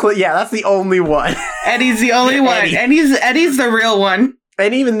 that is that's the only one. Eddie's the only one. Eddie's the real one.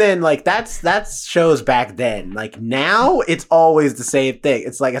 And even then, like, that's shows back then. Like, now it's always the same thing.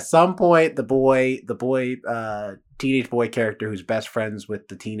 It's like at some point the teenage boy character who's best friends with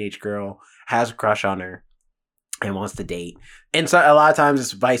the teenage girl has a crush on her and wants to date. And so a lot of times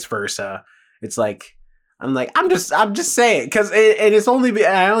it's vice versa. It's like, I'm just saying, because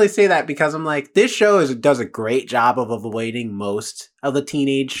I only say that because I'm like, this show does a great job of avoiding most of the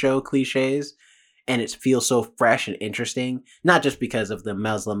teenage show cliches. And it feels so fresh and interesting, not just because of the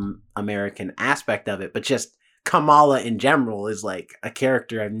Muslim American aspect of it, but just Kamala in general is like a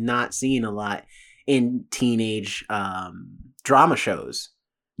character I've not seen a lot in teenage drama shows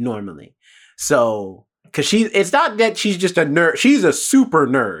normally. So, because it's not that she's just a nerd, she's a super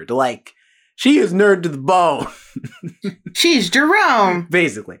nerd. Like, she is nerd to the bone. She's Jerome,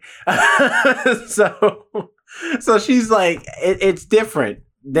 basically. So she's like, it's different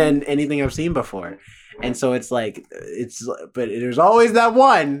than anything I've seen before. And so it's like, but there's always that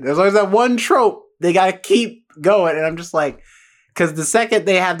one trope they gotta keep going. And I'm just like, because the second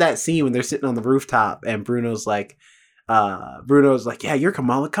they have that scene when they're sitting on the rooftop and Bruno's like, yeah, you're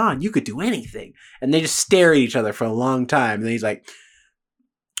Kamala Khan, you could do anything. And they just stare at each other for a long time. And then he's like,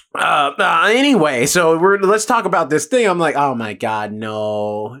 anyway, so let's talk about this thing. I'm like, oh my god,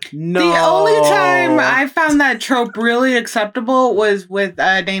 no. The only time I found that trope really acceptable was with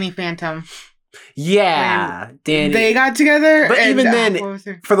Danny Phantom. Yeah, Danny. They got together, but even then,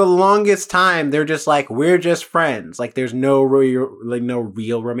 for the longest time, they're just like, we're just friends. Like, there's no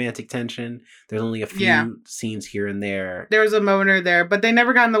real romantic tension. There's only a few scenes here and there. There was a moment there, but they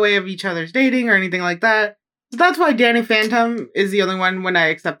never got in the way of each other's dating or anything like that. So that's why Danny Phantom is the only one when I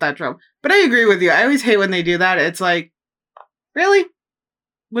accept that trope. But I agree with you. I always hate when they do that. It's like, really?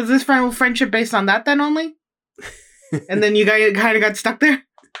 Was this friendship based on that then only? And then you guys kind of got stuck there?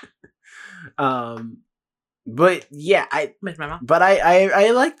 But yeah, I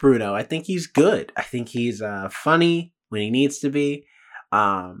like Bruno. I think he's good. I think he's funny when he needs to be.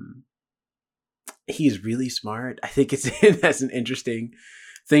 He's really smart. I think that's an interesting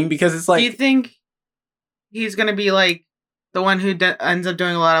thing because it's like, do you think he's gonna be like the one who ends up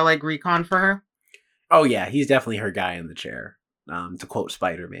doing a lot of like recon for her? Oh yeah, he's definitely her guy in the chair. To quote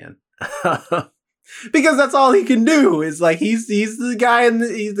Spider-Man, because that's all he can do. Is like he's the guy in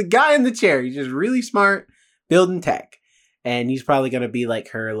the chair. He's just really smart, building tech, and he's probably gonna be like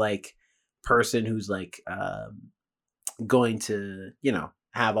her like person who's like going to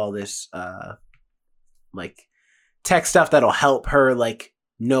have all this like tech stuff that'll help her like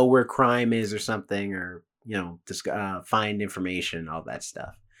know where crime is or something, or just find information, all that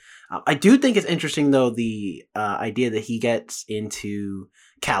stuff. I do think it's interesting though, the idea that he gets into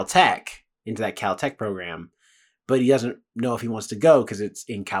into that Caltech program, but he doesn't know if he wants to go because it's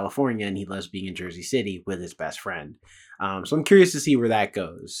in California and he loves being in Jersey City with his best friend. So I'm curious to see where that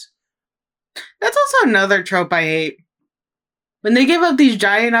goes. That's also another trope I hate. When they give up these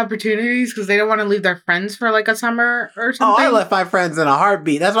giant opportunities because they don't want to leave their friends for like a summer or something. Oh, I left my friends in a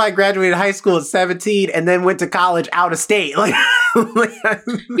heartbeat. That's why I graduated high school at 17 and then went to college out of state. Like,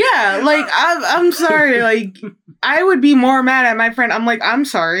 yeah, like I'm sorry. Like, I would be more mad at my friend. I'm like, I'm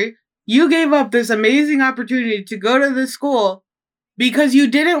sorry. You gave up this amazing opportunity to go to this school because you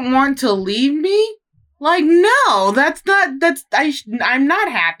didn't want to leave me? Like, no, I'm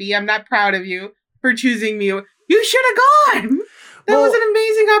not happy. I'm not proud of you for choosing me. You should have gone. That was an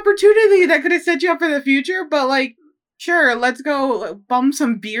amazing opportunity that could have set you up for the future. But like, sure, let's go bum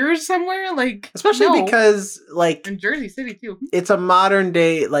some beers somewhere. Like, especially because like in Jersey City too. It's a modern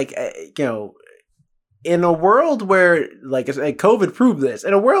day, like in a world where like COVID proved this.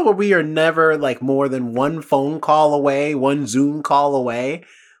 In a world where we are never like more than one phone call away, one Zoom call away.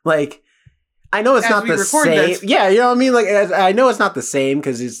 Like, I know it's not the same. This. Yeah, you know what I mean. Like, I know it's not the same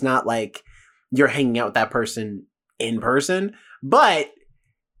because it's not like you're hanging out with that person in person, but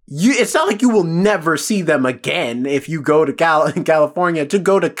it's not like you will never see them again if you go to California to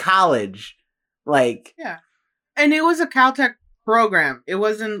go to college. Like, yeah. And it was a Caltech program. It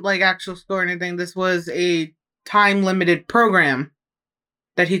wasn't like actual school or anything. This was a time limited program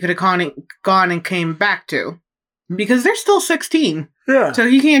that he could have gone and came back to because they're still 16. Yeah. So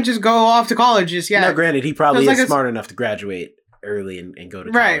he can't just go off to college just yet. Now, granted, he probably is smart enough to graduate early and go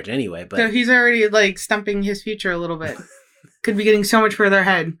to college anyway, but so he's already like stumping his future a little bit. Could be getting so much further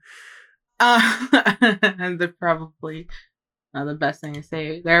ahead. And they're probably the best thing to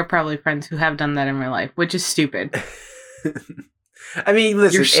say. There are probably friends who have done that in real life, which is stupid. I mean,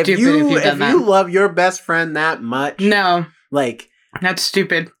 listen, if you love your best friend that much, no, like that's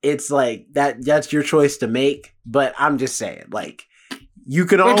stupid. It's like that's your choice to make. But I'm just saying, like you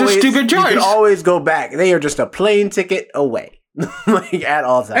could always go back. They are just a plane ticket away. Like at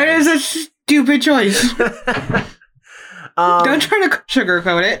all times. It is a stupid choice. Don't try to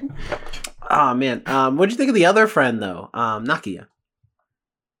sugarcoat it. Oh man. What'd you think of the other friend though? Nakia.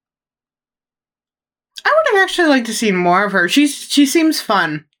 I would have actually liked to see more of her. She seems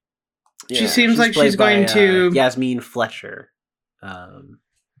fun. Yeah, she seems like she's going to Yasmin Fletcher.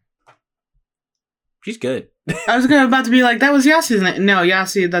 She's good. I was about to be like, that was Yassi's name. No,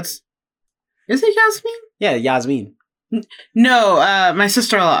 Yassi, is it Yasmin? Yeah, Yasmin. No, my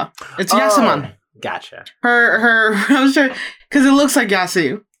sister-in-law. It's Yasaman. Gotcha. Her, I was trying, because it looks like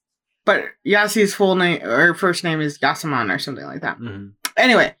Yassi, but Yassi's full name, or first name is Yasaman or something like that. Mm-hmm.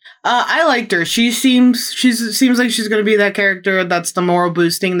 Anyway, I liked her. She seems like she's going to be that character that's the moral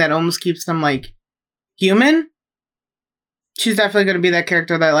boosting that almost keeps them, like, human. She's definitely going to be that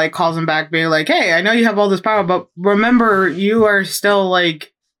character that, like, calls him back, being like, hey, I know you have all this power, but remember, you are still,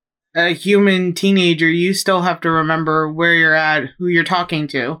 like, a human teenager. You still have to remember where you're at, who you're talking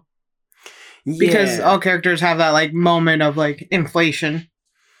to. Yeah. Because all characters have that, like, moment of, like, inflation.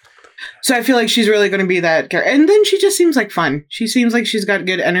 So I feel like she's really going to be that character. And then she just seems like fun. She seems like she's got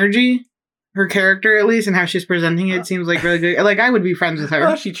good energy. Her character, at least, and how she's presenting it seems like really good. Like, I would be friends with her.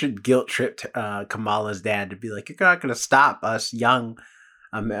 Well, she should guilt-tripped Kamala's dad to be like, you're not going to stop us young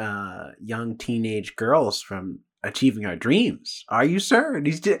teenage girls from achieving our dreams, are you, sir? And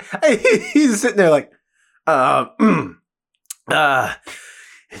he's sitting there like, nah, I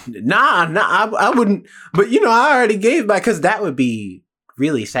wouldn't. But, I already gave back, because that would be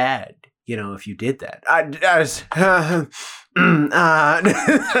really sad, if you did that.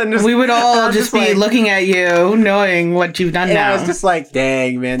 We would all just be like, looking at you, knowing what you've done now. I was just like,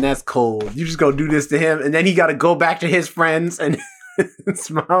 dang, man, that's cold. You just go do this to him, and then he got to go back to his friends and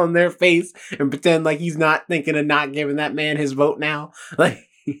smile on their face and pretend like he's not thinking of not giving that man his vote now. Like,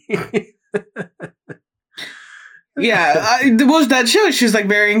 yeah, that show. She's like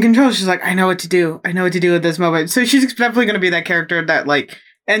very in control. She's like, I know what to do. I know what to do at this moment. So she's definitely going to be that character that like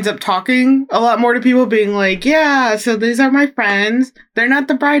ends up talking a lot more to people, being like, yeah, so these are my friends. They're not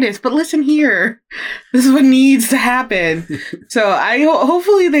the brightest, but listen here. This is what needs to happen. So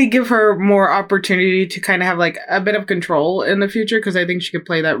hopefully they give her more opportunity to kind of have like a bit of control in the future, because I think she could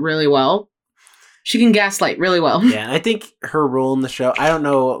play that really well. She can gaslight really well. Yeah, I think her role in the show, I don't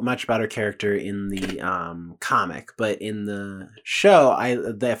know much about her character in the comic, but in the show,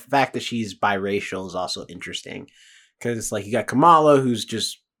 the fact that she's biracial is also interesting. Because, like, you got Kamala, who's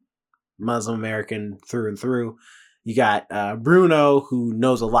just Muslim American through and through. You got Bruno, who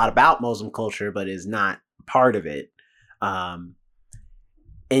knows a lot about Muslim culture, but is not part of it. And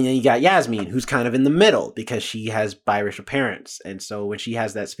then you got Yasmin, who's kind of in the middle because she has biracial parents. And so when she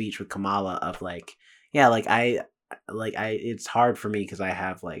has that speech with Kamala of like, yeah, like I it's hard for me because I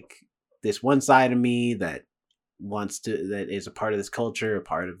have like this one side of me that is a part of this culture, a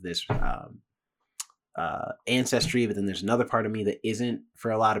part of this ancestry, but then there's another part of me that isn't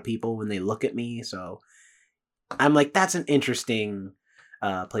for a lot of people when they look at me. So I'm like, that's an interesting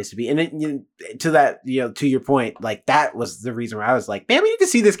place to be. And it, to your point, like that was the reason where I was like, man, we need to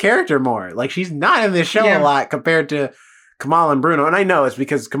see this character more. Like she's not in this show a lot compared to Kamala and Bruno. And I know it's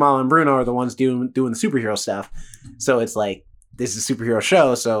because Kamala and Bruno are the ones doing the superhero stuff. So it's like, this is a superhero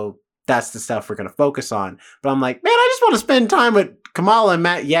show. So that's the stuff we're going to focus on. But I'm like, man, I just want to spend time with Kamala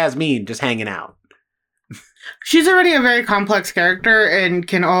and Yasmin just hanging out. She's already a very complex character and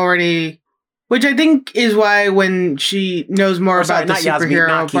can already, which I think is why when she knows more about the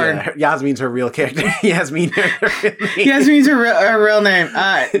superhero part. Yasmin's her real character. Yasmin's her real name.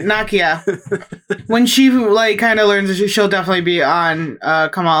 Nakia. When she like kind of learns, she'll definitely be on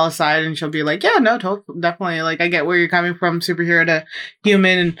Kamala's side, and she'll be like, "Yeah, no, definitely. Like, I get where you're coming from, superhero to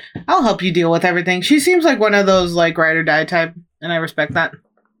human, and I'll help you deal with everything." She seems like one of those like ride or die type, and I respect that.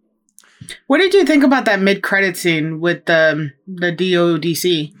 What did you think about that mid-credit scene with the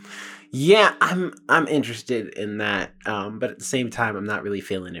DODC? Yeah, I'm interested in that, but at the same time, I'm not really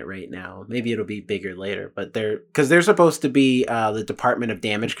feeling it right now. Maybe it'll be bigger later, but they're supposed to be the Department of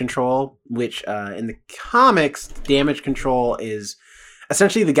Damage Control, which in the comics, Damage Control is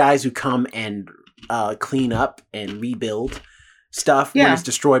essentially the guys who come and clean up and rebuild stuff when it's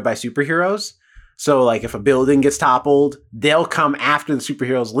destroyed by superheroes. So, like, if a building gets toppled, they'll come after the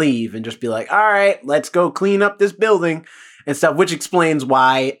superheroes leave and just be like, all right, let's go clean up this building and stuff, which explains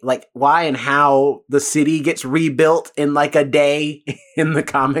why and how the city gets rebuilt in, like, a day in the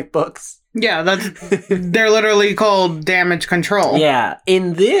comic books. Yeah, they're literally called Damage Control. Yeah.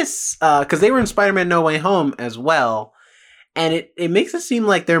 In this, because they were in Spider-Man No Way Home as well, and it makes it seem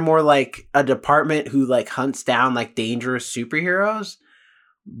like they're more like a department who, like, hunts down, like, dangerous superheroes.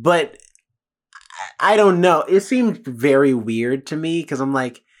 But I don't know. It seemed very weird to me because I'm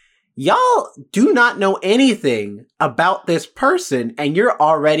like, y'all do not know anything about this person and you're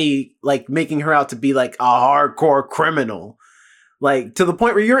already like making her out to be like a hardcore criminal. Like to the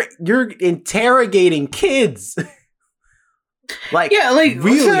point where you're interrogating kids. Like, yeah, like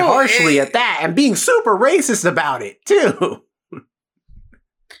really harshly at that and being super racist about it too.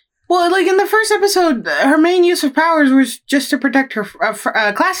 Well, like in the first episode, her main use of powers was just to protect her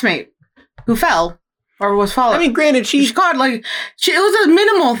classmate who fell or was falling. I mean, granted, she caught like it was a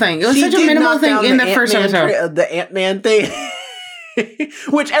minimal thing. It was such a minimal thing in the first episode. The Ant-Man thing,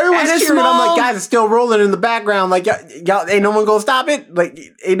 which everyone's cheering. I'm like, guys, it's still rolling in the background. Like, y'all, ain't no one gonna stop it. Like,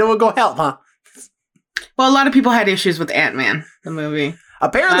 ain't no one gonna help, huh? Well, a lot of people had issues with Ant-Man, the movie.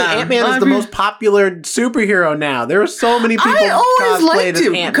 Apparently, Ant-Man is the most popular superhero now. There are so many people. I always liked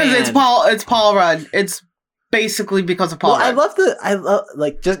it because it's Paul Rudd. It's basically because of Paul Rudd. I love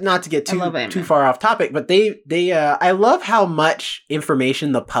like just not to get too far off topic, but I love how much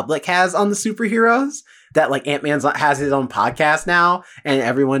information the public has on the superheroes. That like Ant-Man has his own podcast now, and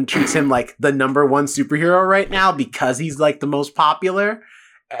everyone treats him like the number one superhero right now because he's like the most popular.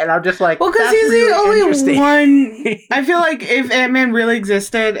 And I'm just like, well, because he's the only one. I feel like if Ant-Man really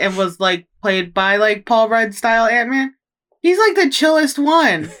existed and was like played by like Paul Rudd style Ant-Man, he's like the chillest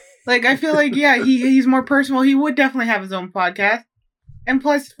one. Like I feel like he's more personal. He would definitely have his own podcast, and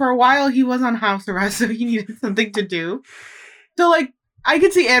plus for a while he was on house arrest, so he needed something to do. So like I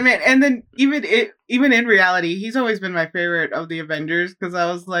could see Ant-Man, and then even in reality, he's always been my favorite of the Avengers because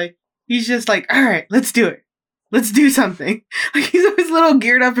I was like, he's just like, all right, let's do it. Let's do something. Like he's always a little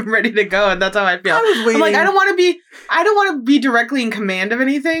geared up and ready to go, and that's how I feel. I'm like, I don't want to be directly in command of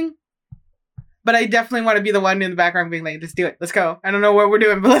anything, but I definitely want to be the one in the background being like, let's do it, let's go. I don't know what we're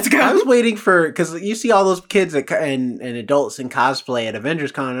doing, but let's go. I was waiting for because you see all those kids and adults in cosplay at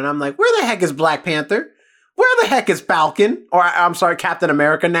Avengers Con, and I'm like, where the heck is Black Panther? Where the heck is Falcon? Or, I'm sorry, Captain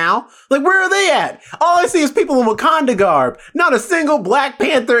America now? Like, where are they at? All I see is people in Wakanda garb. Not a single Black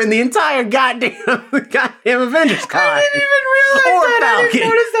Panther in the entire goddamn Avengers Con. I didn't even realize that. I didn't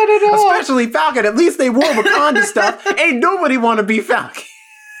notice that at all. Especially Falcon. At least they wore Wakanda stuff. Ain't nobody want to be Falcon.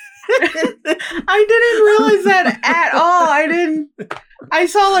 I didn't realize that at all. I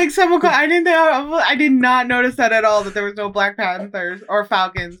saw like some. I did not notice that at all. That there was no Black Panthers or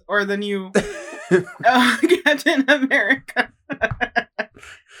Falcons or the new Captain America.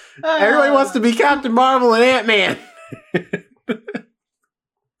 Everybody wants to be Captain Marvel and Ant-Man.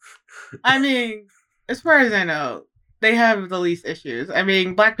 I mean, as far as I know, they have the least issues. I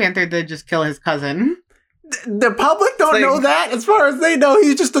mean, Black Panther did just kill his cousin. The public don't know that. As far as they know,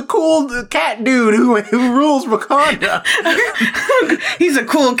 he's just a cool cat dude who rules Wakanda. He's a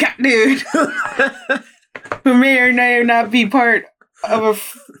cool cat dude who may or may not be part of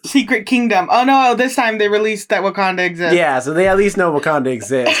a secret kingdom. Oh no, this time they released that Wakanda exists. Yeah, so they at least know Wakanda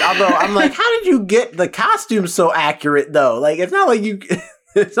exists. Although I'm like, how did you get the costumes so accurate though? Like, it's not like you.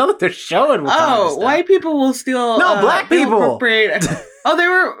 It's not like they're showing Wakanda stuff. White people will still. No, black people. Oh, they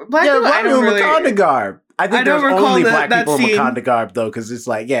were black people. Black people in Wakanda garb. I think there's only black people in scene. Wakanda garb though, because it's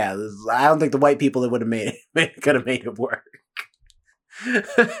like, I don't think the white people that would have could have made it work.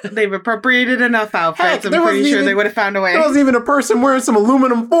 They've appropriated enough outfits. Heck, I'm pretty sure they would have found a way. There wasn't even a person wearing some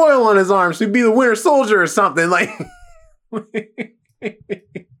aluminum foil on his arms who'd be the Winter Soldier or something. Like,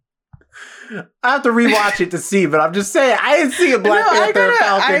 I have to rewatch it to see, but I'm just saying, I didn't see a Black Panther or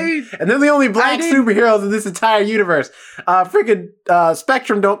Falcon. And they're the only black superheroes in this entire universe. Freaking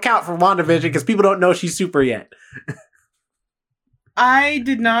Spectrum don't count for WandaVision because people don't know she's super yet. I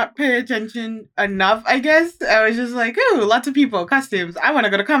did not pay attention enough, I guess. I was just like, ooh, lots of people, costumes. I want to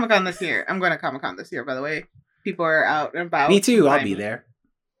go to Comic-Con this year. I'm going to Comic-Con this year, by the way. People are out and about. Me too, I'll be there.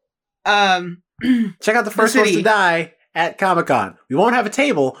 Check out the first ones to die at Comic-Con. We won't have a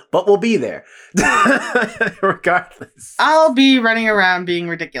table, but we'll be there. Regardless. I'll be running around being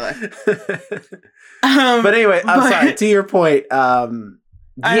ridiculous. But anyway, I'm sorry, to your point, I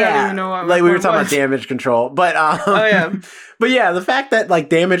don't even know what we were talking about damage control, but but yeah, the fact that like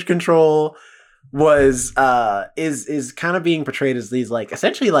damage control was is kind of being portrayed as these like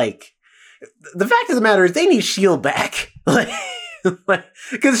essentially like the fact of the matter is they need Shield back, like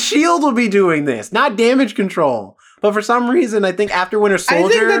because Shield will be doing this, not damage control. But for some reason, I think after Winter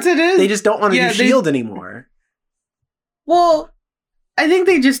Soldier, they just don't want to do Shield anymore. Well, I think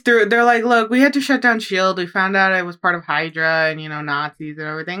they just they're like, look, we had to shut down Shield. We found out it was part of Hydra and, Nazis and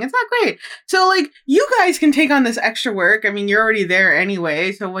everything. It's not great. So, like, you guys can take on this extra work. I mean, you're already there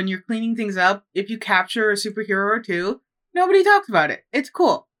anyway. So when you're cleaning things up, if you capture a superhero or two, nobody talks about it. It's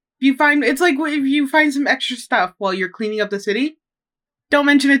cool. It's like if you find some extra stuff while you're cleaning up the city, don't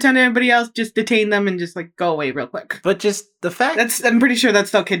mention it to anybody else. Just detain them and just like go away real quick. But just the fact I'm pretty sure that's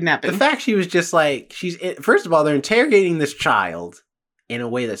still kidnapping. The fact she was just like first of all, they're interrogating this child in a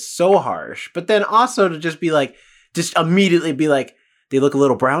way that's so harsh, but then also to just be like, just immediately be like, they look a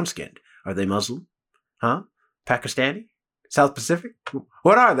little brown skinned. Are they Muslim? Huh? Pakistani? South Pacific?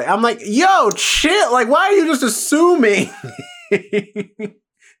 What are they? I'm like, yo, chill. Like, why are you just assuming?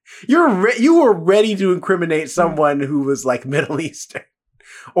 You were ready to incriminate someone who was like Middle Eastern.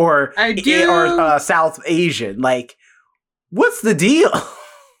 Or South Asian. Like, what's the deal?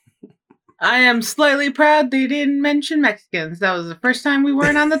 I am slightly proud they didn't mention Mexicans. That was the first time we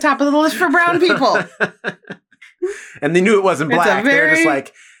weren't on the top of the list for brown people. And they knew it wasn't black. They're just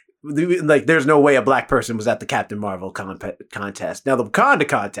like, there's no way a black person was at the Captain Marvel contest. Now, the Wakanda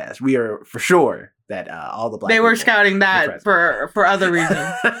contest, we are for sure that all the black people were scouting that for other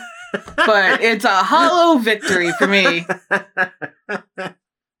reasons. But it's a hollow victory for me.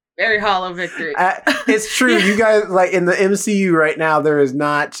 Very hollow victory. It's true. You guys, like in the MCU right now, there is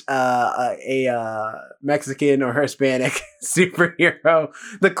not a Mexican or Hispanic superhero.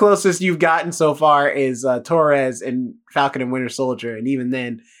 The closest you've gotten so far is Torres in Falcon and Winter Soldier. And even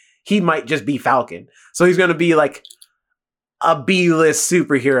then, he might just be Falcon. So he's going to be like a B-list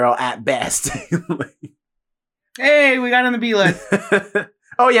superhero at best. Hey, we got on the B-list.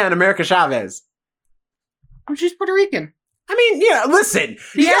 Oh, yeah, and America Chavez. Oh, she's Puerto Rican. I mean, yeah, listen,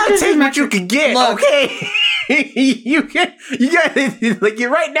 you gotta take what you can get, okay? you got like,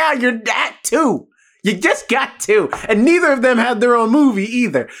 right now, you're that too. You just got to. And neither of them had their own movie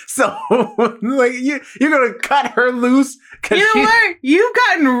either. So, like, you're gonna cut her loose. You know what? You've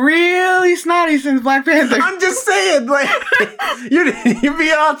gotten really snotty since Black Panther. I'm just saying, like, you're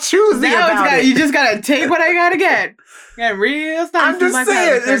being all choosy about it. You just gotta take what I gotta get. Yeah, real snotty. I'm just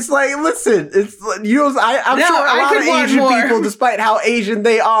saying, it's like, listen, it's I'm sure a lot of Asian people, despite how Asian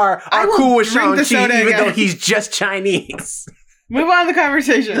they are cool with Shang-Chi, even though he's just Chinese. Move on to the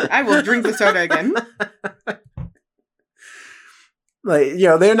conversation. I will drink the soda again. Like,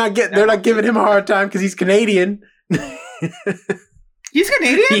 they're not giving him a hard time because he's Canadian. He's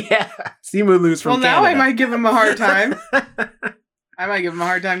Canadian? Yeah. Simu Lu's from Canada. Well, now I might give him a hard time. I might give him a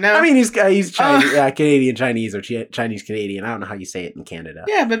hard time now. I mean, he's Chinese, Canadian Chinese or Chinese Canadian. I don't know how you say it in Canada.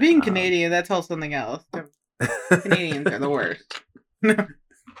 Yeah, but being Canadian, that's all something else. Canadians are the worst.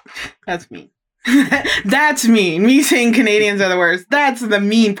 That's me. That's mean. Me saying Canadians are the worst. That's the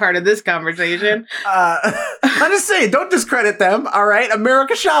mean part of this conversation. I'm just saying, don't discredit them, all right?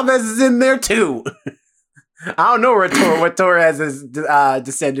 America Chavez is in there, too. I don't know what Torres is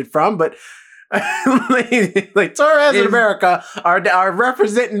descended from, but like Torres and America are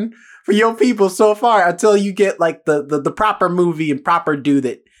representing for your people so far until you get like the proper movie and proper do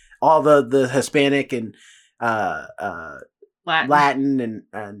that all the Hispanic and Latin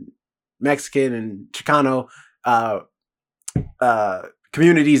and Mexican and Chicano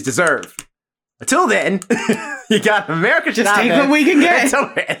communities deserve. Until then, you got America just take what we can get.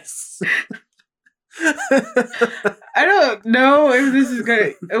 I don't know if this is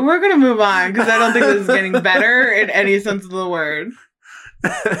gonna. We're gonna move on because I don't think this is getting better in any sense of the word.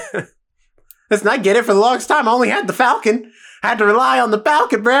 Let's not get it. For the longest time, I only had the Falcon. I had to rely on the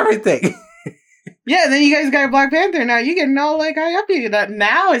Falcon for everything. Yeah, then you guys got Black Panther. Now you getting all like high up to you. That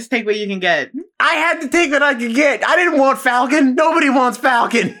now is take what you can get. I had to take what I could get. I didn't want Falcon. Nobody wants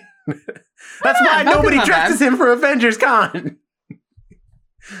Falcon. That's why nobody dresses him for Avengers Con.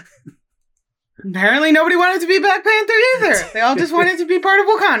 Apparently nobody wanted to be Black Panther either. They all just wanted to be part of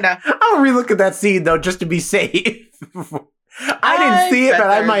Wakanda. I'll relook at that scene though, just to be safe. I didn't see it, but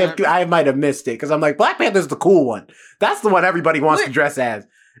I might have missed it because I'm like, Black Panther's the cool one. That's the one everybody wants to dress as.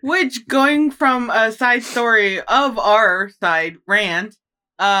 Which, going from a side story of our side rant,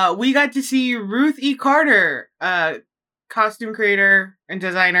 we got to see Ruth E. Carter, costume creator and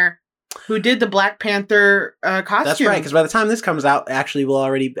designer, who did the Black Panther costume. That's right, because by the time this comes out, actually, we'll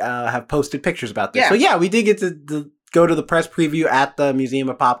already have posted pictures about this. Yeah. So yeah, we did get to go to the press preview at the Museum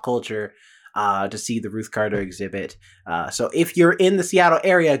of Pop Culture to see the Ruth Carter exhibit. So if you're in the Seattle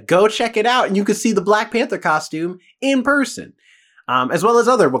area, go check it out, and you can see the Black Panther costume in person, as well as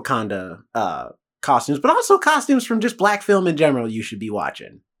other Wakanda costumes, but also costumes from just Black film in general you should be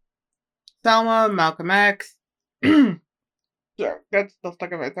watching. Selma, Malcolm X. Yeah, that's still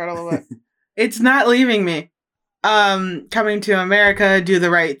stuck in my throat a little bit. It's not leaving me. Coming to America, do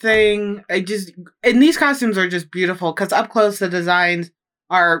the right thing. And these costumes are just beautiful because up close the designs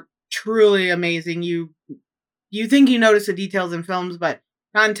are truly amazing. You think you notice the details in films, but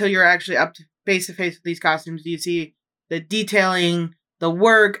not until you're actually up to face with these costumes do you see the detailing, the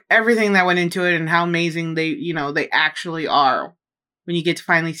work, everything that went into it, and how amazing they actually are when you get to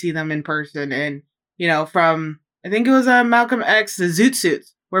finally see them in person. And from I think it was Malcolm X, the Zoot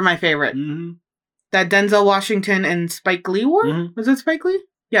Suits were my favorite. Mm-hmm. That Denzel Washington and Spike Lee wore? Mm-hmm. Was it Spike Lee?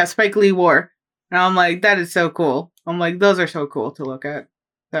 Yeah, Spike Lee wore. And I'm like, that is so cool. I'm like, those are so cool to look at.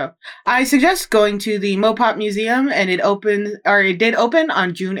 So I suggest going to the Mopop Museum, and it did open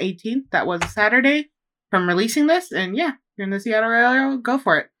on June 18th. That was a Saturday from releasing this. And yeah, if you're in the Seattle area, go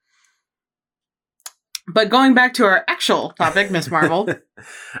for it. But going back to our actual topic, Miss Marvel.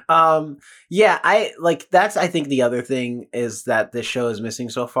 Yeah, I think the other thing is that this show is missing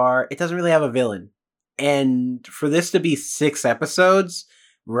so far. It doesn't really have a villain. And for this to be 6 episodes,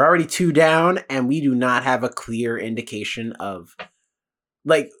 we're already 2 down, and we do not have a clear indication of,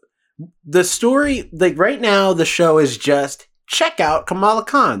 the story. Right now, the show is just, check out Kamala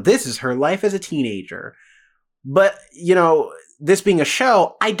Khan. This is her life as a teenager. But, this being a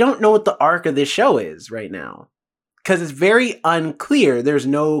show, I don't know what the arc of this show is right now. Because it's very unclear. There's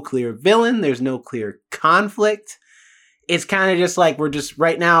no clear villain. There's no clear conflict. It's kind of just like we're just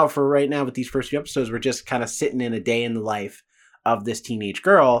right now with these first few episodes, we're just kind of sitting in a day in the life of this teenage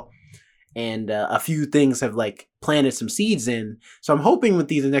girl. And a few things have planted some seeds in. So I'm hoping with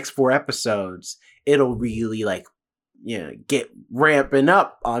these next 4 episodes, it'll really get ramping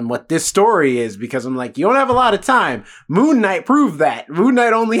up on what this story is, because I'm like, you don't have a lot of time. Moon Knight proved that. Moon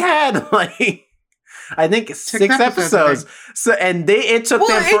Knight only had I think 6 episodes. So it took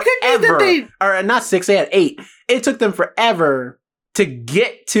them forever. Or not 6, they had 8. It took them forever to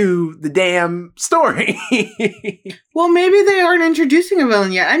get to the damn story. Well, maybe they aren't introducing a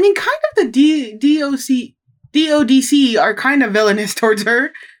villain yet. I mean, kind of the DODC are kind of villainous towards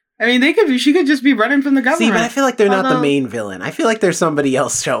her. I mean, she could just be running from the government. See, but I feel like they're not the main villain. I feel like there's somebody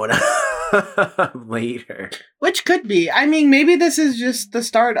else showing up later. Which could be. I mean, maybe this is just the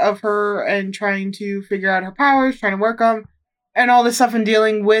start of her and trying to figure out her powers, trying to work them, and all this stuff, and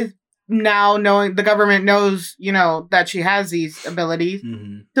dealing with now knowing the government knows, that she has these abilities.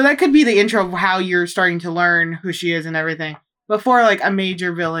 Mm-hmm. So that could be the intro of how you're starting to learn who she is and everything before a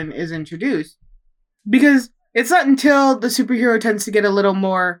major villain is introduced. Because it's not until the superhero tends to get a little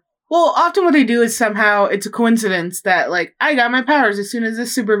more. Well, often what they do is somehow it's a coincidence that, I got my powers as soon as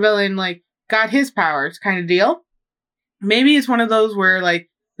this supervillain, got his powers kind of deal. Maybe it's one of those where,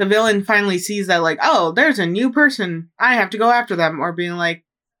 the villain finally sees that, oh, there's a new person. I have to go after them. Or being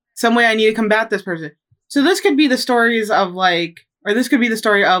some way I need to combat this person. So this could be the stories of this could be the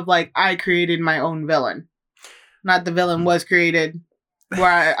story of I created my own villain. Not the villain was created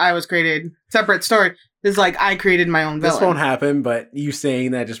where I was created. Separate story. It's I created my own villain. This won't happen, but you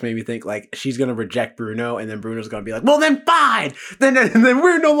saying that just made me think she's going to reject Bruno, and then Bruno's going to be like, well, then fine! Then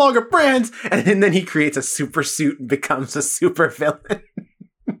we're no longer friends! And then he creates a super suit and becomes a super villain.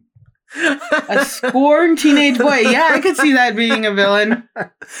 A scorned teenage boy. Yeah, I could see that being a villain.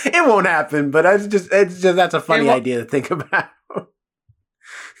 It won't happen, but it's just that's a funny idea to think about.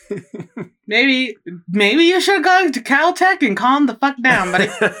 Maybe you should have gone to Caltech and calmed the fuck down, buddy.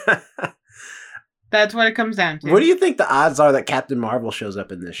 That's what it comes down to. What do you think the odds are that Captain Marvel shows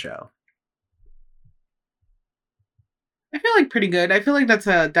up in this show? I feel pretty good. I feel that's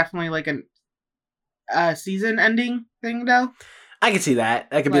definitely a season ending thing, though. I could see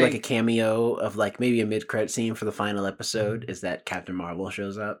that. That could be a cameo of maybe a mid-credit scene for the final episode is that Captain Marvel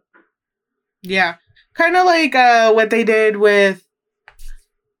shows up. Yeah. Kind of what they did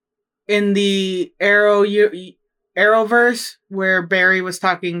in the Arrowverse, where Barry was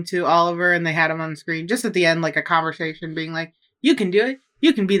talking to Oliver and they had him on the screen just at the end, a conversation being you can do it.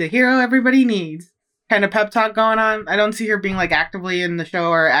 You can be the hero everybody needs. Kind of pep talk going on. I don't see her being actively in the show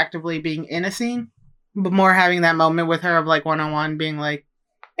or actively being in a scene, but more having that moment with her of one-on-one being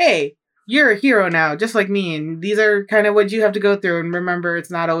hey, you're a hero now, just like me. And these are kind of what you have to go through. And remember,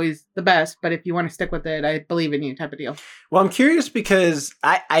 it's not always the best, but if you want to stick with it, I believe in you type of deal. Well, I'm curious because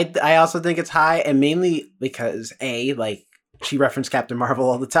I also think it's high, and mainly because she referenced Captain Marvel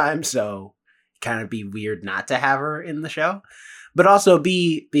all the time. So kind of be weird not to have her in the show, but also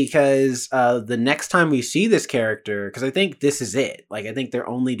B, because the next time we see this character, because I think this is it. I think they're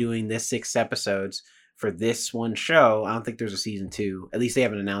only doing this 6 episodes for this one show. I don't think there's a season 2. At least they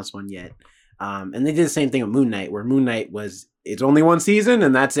haven't announced one yet. And they did the same thing with Moon Knight, where Moon Knight it's only 1 season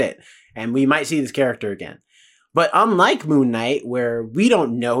and that's it. And we might see this character again. But unlike Moon Knight, where we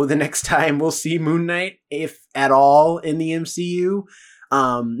don't know the next time we'll see Moon Knight, if at all, in the MCU,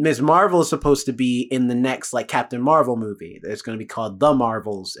 Ms. Marvel is supposed to be in the next Captain Marvel movie. It's going to be called The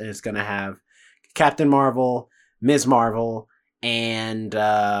Marvels, and it's going to have Captain Marvel, Ms. Marvel, and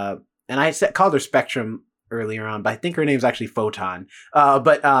I called her Spectrum earlier on, but I think her name's actually Photon.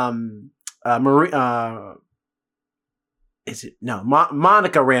 Monica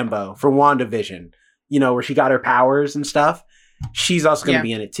Rambeau from WandaVision, where she got her powers and stuff. She's also going to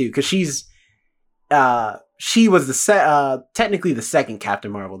be in it too, because she was technically the second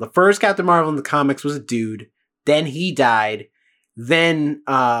Captain Marvel. The first Captain Marvel in the comics was a dude. Then he died. Then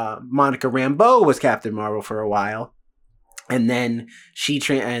Monica Rambeau was Captain Marvel for a while. And then she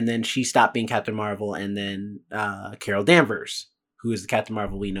stopped being Captain Marvel, and then Carol Danvers, who is the Captain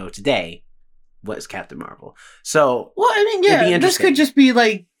Marvel we know today, was Captain Marvel. So, well, I mean, yeah, this could just be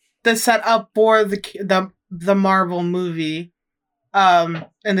the setup for the Marvel movie, and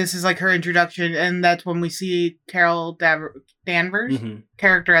this is her introduction, and that's when we see Carol Danvers'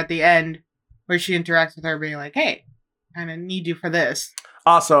 character at the end, where she interacts with her, being hey, I kind of need you for this.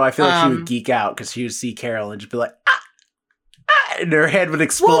 Also, I feel she would geek out because she would see Carol and just be and her head would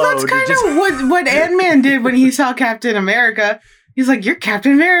explode. Well, that's kind of what Ant-Man did when he saw Captain America. He's you're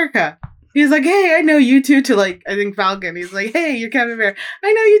Captain America. He's hey, I know you too, to I think Falcon. He's hey, you're Captain America.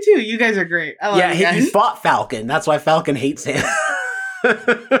 I know you too. You guys are great. I love you guys. He fought Falcon. That's why Falcon hates him.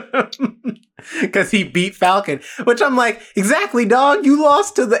 Because he beat Falcon. Which I'm exactly, dog. You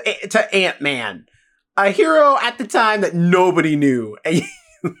lost to Ant-Man. A hero at the time that nobody knew.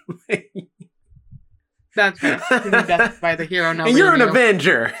 That's fair. That's by the hero. And you're an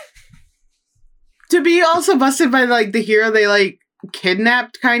Avenger. To be also busted by the hero they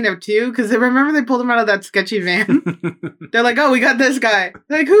kidnapped kind of too, because remember they pulled him out of that sketchy van. They're oh, we got this guy.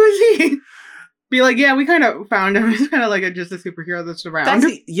 Who is he? Be yeah, we kind of found him. He's kind of just a superhero that's around.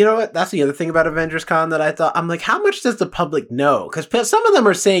 You know what? That's the other thing about Avengers Con that I thought, I'm how much does the public know? Because some of them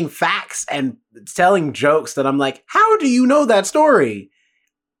are saying facts and telling jokes that I'm how do you know that story?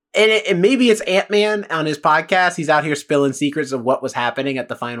 And maybe it's Ant-Man on his podcast. He's out here spilling secrets of what was happening at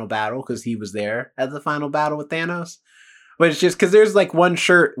the final battle because he was there at the final battle with Thanos. But it's just because there's one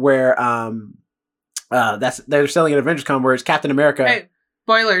shirt where they're selling at Avengers Con where it's Captain America. Hey,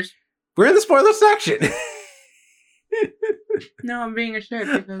 spoilers. We're in the spoiler section. No, I'm being a shit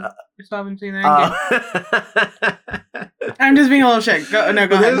because I still haven't seen that. I'm just being a little shit. Go ahead.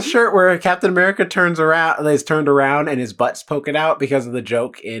 There's a shirt where Captain America turned around and his butt's poking out because of the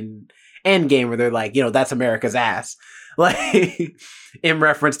joke in Endgame where they're that's America's ass. In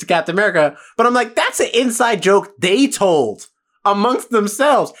reference to Captain America. But I'm that's an inside joke they told amongst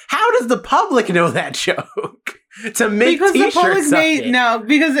themselves. How does the public know that joke? to make because the public t-shirts made of it. no,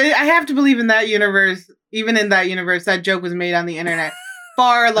 because I have to believe in that universe. Even in that universe, that joke was made on the internet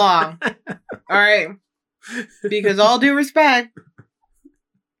far along. All right, because all due respect,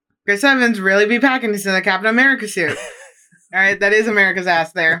 Chris Evans really be packing this in a Captain America suit. All right, that is America's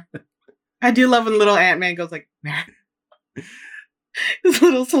ass there. I do love when little Ant-Man goes like, his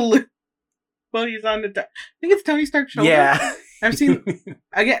little salute while he's on the. I think it's Tony Stark's shoulder. Yeah. I've seen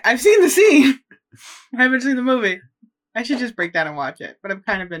the scene. I haven't seen the movie. I should just break down and watch it. But I've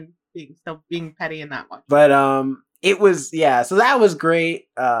kind of been being petty and not watching. But it was so that was great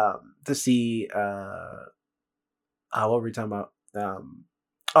to see what were we talking about?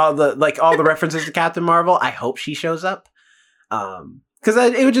 All the references to Captain Marvel. I hope she shows up. Because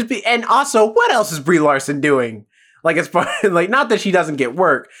it would just be, and also, what else is Brie Larson doing? Like, as far like, not that she doesn't get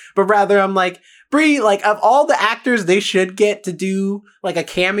work, but rather I'm like, Brie, like, of all the actors they should get to do like a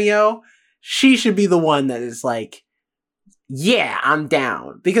cameo, she should be the one that is like, yeah, I'm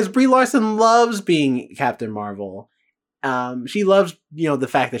down. Because Brie Larson loves being Captain Marvel. She loves, the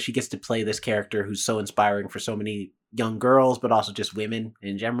fact that she gets to play this character who's so inspiring for so many young girls, but also just women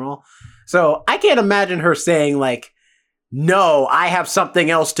in general. So I can't imagine her saying like, no, I have something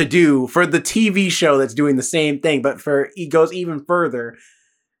else to do for the TV show that's doing the same thing, but it goes even further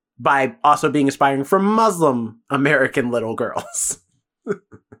by also being inspiring for Muslim American little girls.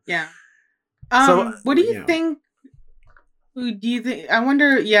 Yeah. What do you think? Do you think? I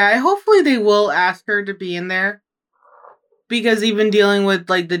wonder. Yeah, hopefully they will ask her to be in there, because even dealing with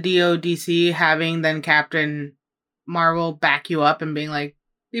like the DODC having then Captain Marvel back you up and being like,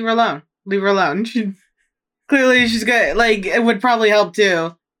 leave her alone, leave her alone. Clearly, she's good. Like, it would probably help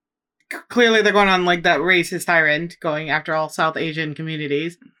too. Clearly, they're going on like that racist tyrant going after all South Asian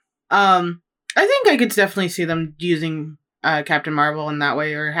communities. I think I could definitely see them using Captain Marvel in that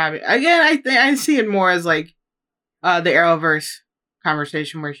way, or having again. I see it more as like the Arrowverse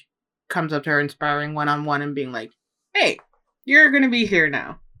conversation where she comes up to her, inspiring one-on-one, and being like, "Hey, you're gonna be here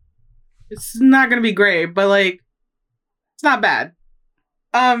now. It's not gonna be great, but like, it's not bad."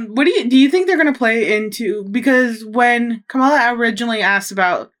 What do you think they're gonna play into? Because when Kamala originally asked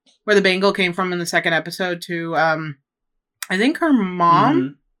about where the bangle came from in the second episode to I think her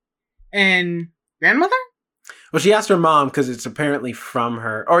mom and grandmother? Well, she asked her mom because it's apparently from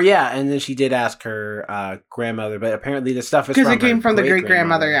her. Or yeah, and then she did ask her grandmother, but apparently the stuff is because it came from the great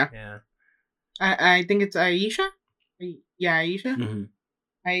grandmother. Yeah. I think it's Aisha. Yeah, Aisha. Mm-hmm.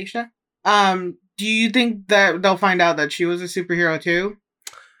 Aisha. Do you think that they'll find out that she was a superhero too?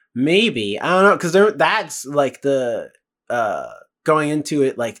 Maybe. I don't know, because that's like the going into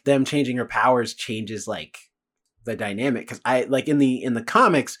it, like them changing her powers changes like the dynamic. Because I like in the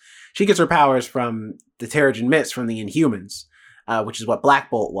comics, she gets her powers from the Terrigen Mist from the Inhumans, which is what Black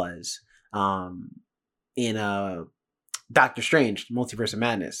Bolt was in Doctor Strange, Multiverse of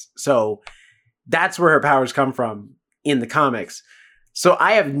Madness. So that's where her powers come from in the comics. So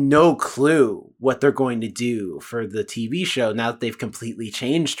I have no clue what they're going to do for the TV show now that they've completely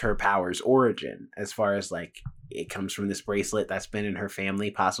changed her powers origin, as far as like it comes from this bracelet that's been in her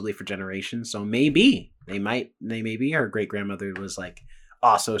family possibly for generations. So maybe maybe her great grandmother was like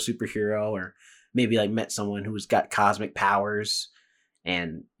also a superhero, or maybe like met someone who's got cosmic powers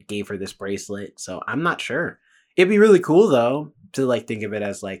and gave her this bracelet. So I'm not sure. It'd be really cool though to like think of it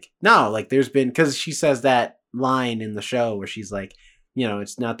as like, no, like there's been, because she says that line in the show where she's like,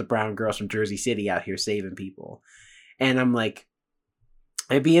 it's not the brown girls from Jersey City out here saving people. And I'm like,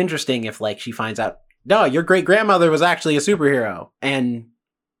 it'd be interesting if like she finds out, no, your great grandmother was actually a superhero. And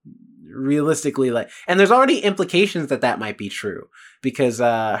realistically, like, and there's already implications that might be true, because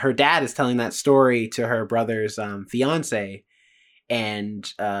her dad is telling that story to her brother's fiance.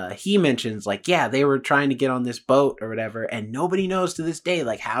 And he mentions like, yeah, they were trying to get on this boat or whatever. And nobody knows to this day,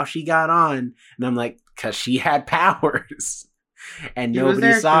 like how she got on. And I'm like, cause she had powers. And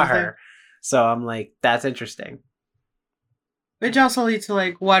nobody saw her. So I'm like, that's interesting. Which also leads to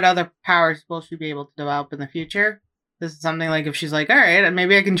like, what other powers will she be able to develop in the future? This is something like if she's like, all right,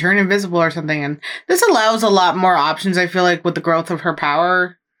 maybe I can turn invisible or something. And this allows a lot more options, I feel like, with the growth of her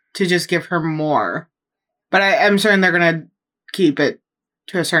power to just give her more. But I'm certain they're going to keep it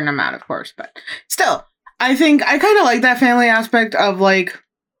to a certain amount, of course. But still, I think I kind of like that family aspect of like,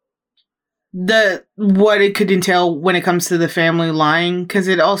 what it could entail when it comes to the family line, because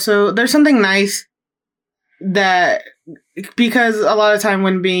it also, there's something nice that, because a lot of time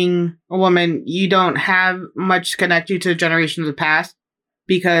when being a woman, you don't have much to connect you to generations of past,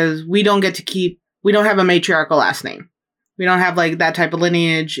 because we don't have a matriarchal last name. We don't have like that type of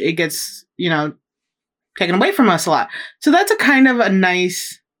lineage. It gets, taken away from us a lot. So that's a kind of a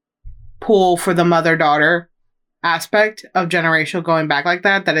nice pull for the mother-daughter aspect of generational going back like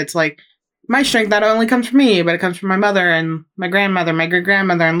that it's like, my strength not only comes from me, but it comes from my mother and my grandmother, my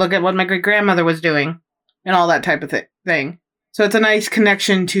great-grandmother, and look at what my great-grandmother was doing, and all that type of thing. So it's a nice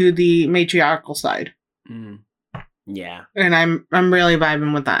connection to the matriarchal side. Yeah. And I'm really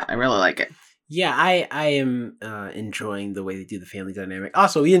vibing with that. I really like it. Yeah, I am enjoying the way they do the family dynamic.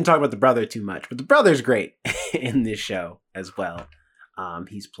 Also, we didn't talk about the brother too much, but the brother's great in this show as well.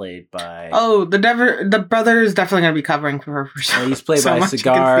 He's played by... Oh, the brother is definitely going to be covering for her for sure. He's played by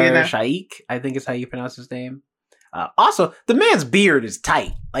Cigar Shaikh, I think is how you pronounce his name. Also, the man's beard is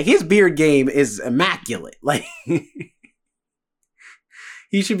tight. Like, his beard game is immaculate. Like,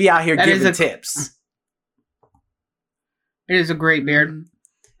 he should be out here giving tips. It is a great beard.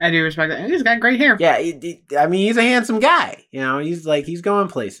 I do respect that. He's got great hair. Yeah, I mean, he's a handsome guy. You know, he's going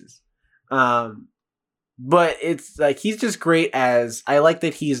places. But it's like, he's just great as, I like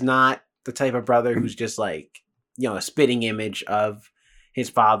that he's not the type of brother who's just like, you know, a spitting image of his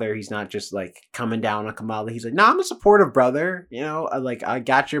father. He's not just like coming down on Kamala. He's like, no, I'm a supportive brother. You know, I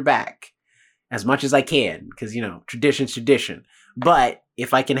got your back as much as I can. Cause you know, tradition's tradition. But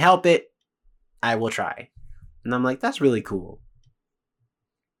if I can help it, I will try. And I'm like, that's really cool.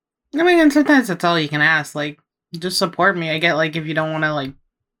 I mean, and sometimes that's all you can ask. Like, just support me. I get like, if you don't want to like,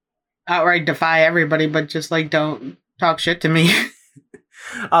 outright defy everybody, but just like don't talk shit to me.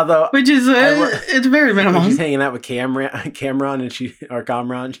 Although, which is it's very minimal. She's hanging out with Cameron, and Kamran.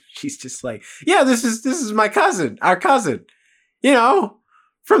 She's just like, yeah, this is my cousin, our cousin, you know,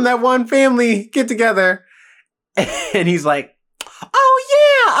 from that one family get together. And he's like,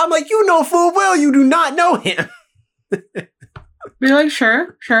 oh yeah. I'm like, you know full well you do not know him. Be like,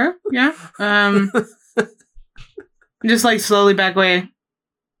 sure, yeah. Just like slowly back away.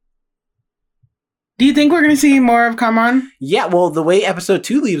 Do you think we're going to see more of Kamran? Yeah, well, the way episode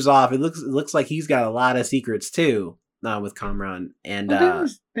 2 leaves off, it looks like he's got a lot of secrets too, with Kamran and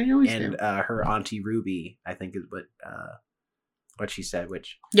they always do. Her auntie Ruby, I think is what she said.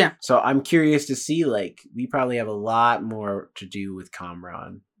 Which So I'm curious to see. Like, we probably have a lot more to do with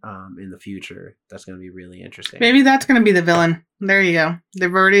Kamran in the future. That's going to be really interesting. Maybe that's going to be the villain. There you go.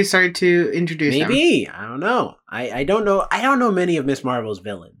 They've already started to introduce him. Maybe I don't know. I don't know. I don't know many of Miss Marvel's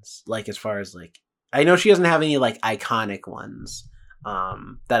villains. Like, as far as like. I know she doesn't have any like iconic ones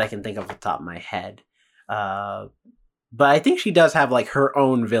that I can think of off the top of my head. But I think she does have like her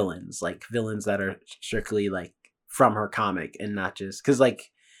own villains, like villains that are strictly like from her comic and not just because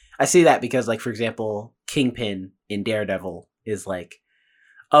like I say that because like, for example, Kingpin in Daredevil is like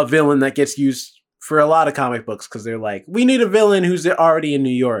a villain that gets used for a lot of comic books because they're like, we need a villain who's already in New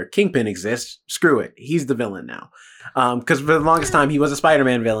York. Kingpin exists. Screw it. He's the villain now. Because for the longest time he was a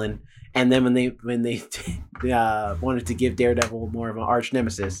Spider-Man villain. And then when they wanted to give Daredevil more of an arch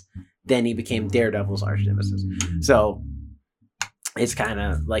nemesis, then he became Daredevil's arch nemesis. So it's kind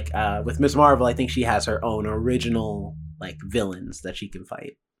of like with Miss Marvel, I think she has her own original like villains that she can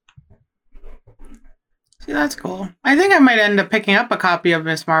fight. See, that's cool. I think I might end up picking up a copy of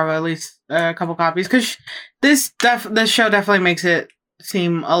Miss Marvel, at least a couple copies, because this show definitely makes it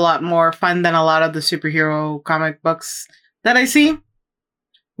seem a lot more fun than a lot of the superhero comic books that I see,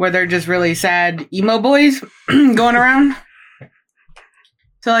 where they're just really sad emo boys going around.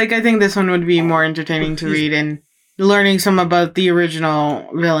 So, like, I think this one would be more entertaining to read and learning some about the original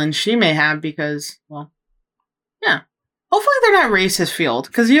villains she may have because, well, yeah. Hopefully they're not racist fueled,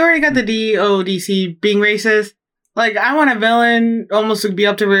 because you already got the DODC being racist. Like, I want a villain almost to be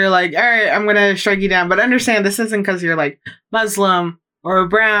up to where you're like, all right, I'm going to strike you down. But understand, this isn't because you're, like, Muslim or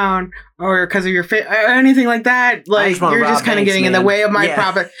brown or because of your fit or anything like that. Like, you're just kind of getting in the way of my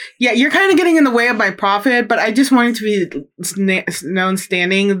profit. Yeah, you're kind of getting in the way of my profit, but I just want it to be known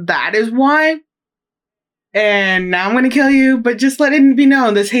standing. That is why. And now I'm going to kill you, but just let it be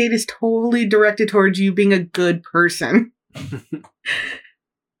known this hate is totally directed towards you being a good person.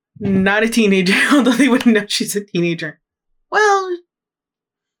 Not a teenager, although they wouldn't know she's a teenager. Well,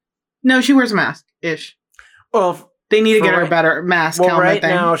 no, she wears a mask-ish. Well, they need to get her a better mask. Well, right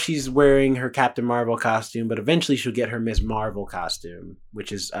now she's wearing her Captain Marvel costume, but eventually she'll get her Miss Marvel costume,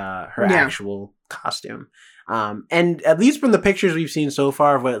 which is her actual costume. And at least from the pictures we've seen so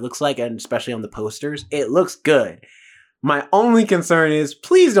far of what it looks like, and especially on the posters, it looks good. My only concern is,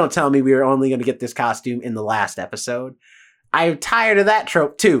 please don't tell me we are only going to get this costume in the last episode. I'm tired of that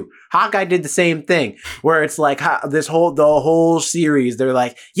trope too. Hawkeye did the same thing, where it's like the whole series. They're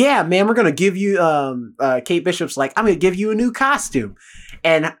like, "Yeah, man, we're gonna give you." Kate Bishop's like, "I'm gonna give you a new costume,"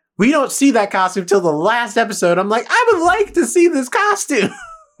 and we don't see that costume till the last episode. I'm like, I would like to see this costume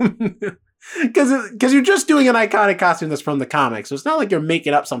because you're just doing an iconic costume that's from the comics, so it's not like you're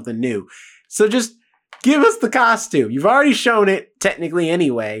making up something new. So just Give us the costume. You've already shown it, technically,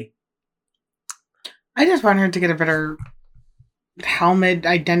 anyway. I just want her to get a better helmet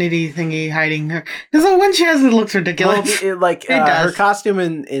identity thingy hiding her. Because the one she has, it looks ridiculous. Well, her costume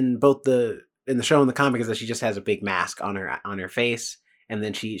in both the show and the comic is that she just has a big mask on her face, and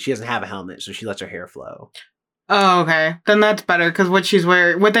then she doesn't have a helmet, so she lets her hair flow. Oh, okay. Then that's better, because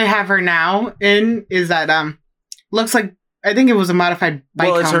what they have her now in is that looks like, I think it was a modified bike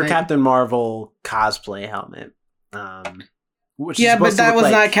helmet. Well, it's her Captain Marvel cosplay helmet. But that was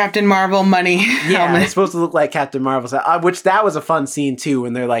not Captain Marvel money helmet. It's supposed to look like Captain Marvel's, which that was a fun scene too,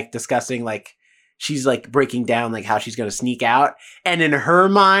 when they're like discussing like she's like breaking down like how she's going to sneak out, and in her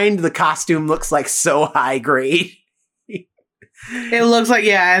mind the costume looks like so high grade. It looks like,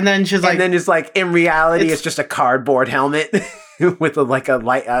 and then she's like, and then it's like in reality it's just a cardboard helmet with a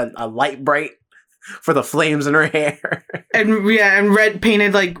light bright for the flames in her hair, and red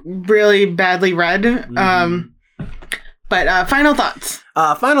painted like really badly red. Mm-hmm. But final thoughts.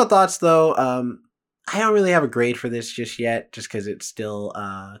 Final thoughts, though. I don't really have a grade for this just yet, just because it's still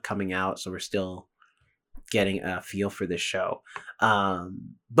coming out, so we're still getting a feel for this show.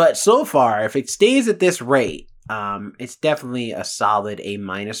 But so far, if it stays at this rate, it's definitely a solid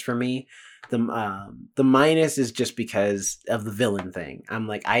A- for me. The minus is just because of the villain thing.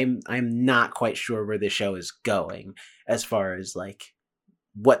 I'm not quite sure where this show is going as far as like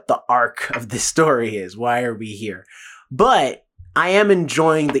what the arc of this story is. Why are we here? But I am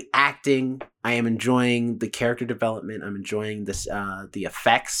enjoying the acting. I am enjoying the character development. I'm enjoying this, the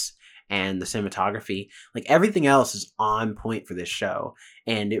effects and the cinematography. Like everything else is on point for this show,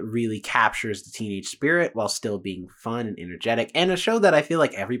 and it really captures the teenage spirit while still being fun and energetic. And a show that I feel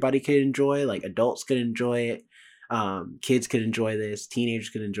like everybody could enjoy. Like adults could enjoy it, kids could enjoy this, teenagers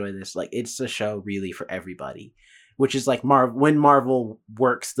could enjoy this. Like it's a show really for everybody. Which is like when Marvel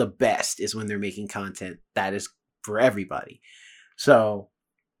works the best is when they're making content that is for everybody. So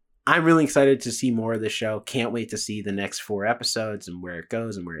I'm really excited to see more of the show. Can't wait to see the next 4 episodes and where it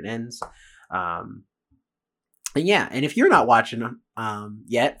goes and where it ends. And if you're not watching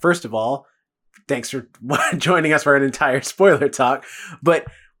yet, first of all, thanks for joining us for an entire spoiler talk. But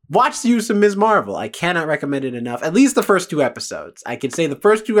watch you some Ms. Marvel. I cannot recommend it enough. At least the first 2 episodes. I can say the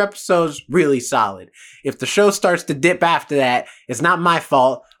first 2 episodes, really solid. If the show starts to dip after that, it's not my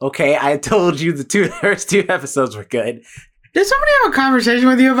fault. Okay, I told you the first 2 episodes were good. Did somebody have a conversation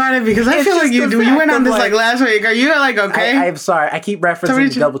with you about it? Because I feel like you went on this like last week. Are you like okay? I'm sorry. I keep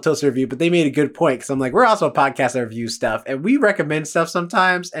referencing the Double Toast review, but they made a good point because I'm like, we're also a podcast that reviews stuff, and we recommend stuff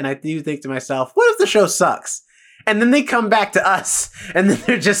sometimes. And I do think to myself, what if the show sucks? And then they come back to us, and then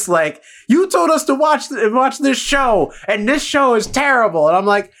they're just like, you told us to watch this show, and this show is terrible. And I'm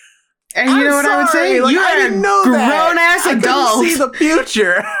like, and you know what I would say? Like, you I didn't know that. Grown-ass adult. I couldn't see the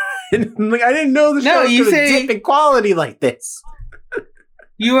future. Like, I didn't know the show was going to dip in quality like this.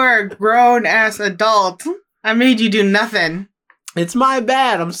 You are a grown-ass adult. I made you do nothing. It's my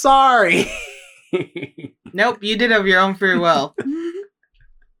bad. I'm sorry. Nope, you did of your own free will.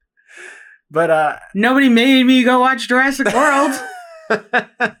 But nobody made me go watch Jurassic World.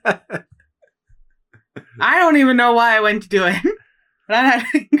 I don't even know why I went to do it. But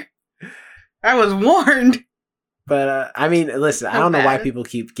I was warned. But I mean, listen, I don't know why people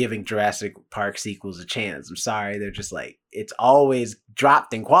keep giving Jurassic Park sequels a chance. I'm sorry, they're just like, it's always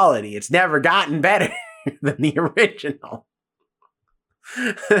dropped in quality. It's never gotten better than the original.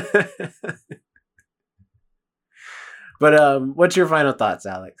 But what's your final thoughts,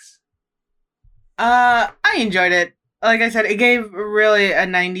 Alex? I enjoyed it. Like I said, it gave really a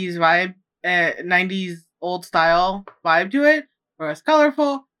 90s vibe, 90s old style vibe to it. It was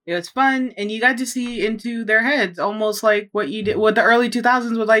colorful, it was fun, and you got to see into their heads, almost like what the early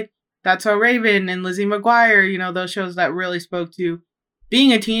 2000s was like. That's So Raven and Lizzie McGuire, you know, those shows that really spoke to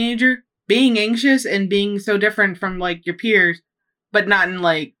being a teenager, being anxious, and being so different from like your peers, but not in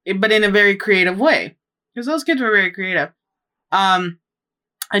but in a very creative way. Because those kids were very creative.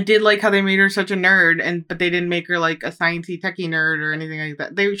 I did like how they made her such a nerd, but they didn't make her like a sciencey techie nerd or anything like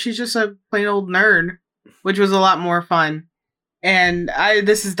that. She's just a plain old nerd, which was a lot more fun. And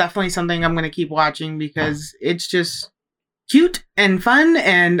this is definitely something I'm going to keep watching because it's just cute and fun,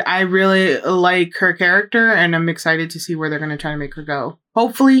 and I really like her character, and I'm excited to see where they're going to try to make her go.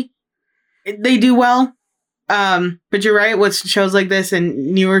 Hopefully, they do well. But you're right, with shows like this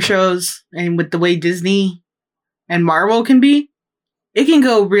and newer shows, and with the way Disney and Marvel can be, it can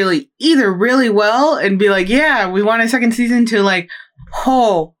go either really well and be like, yeah, we want a second season, to like,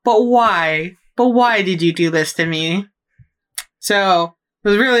 oh, but why? But why did you do this to me? So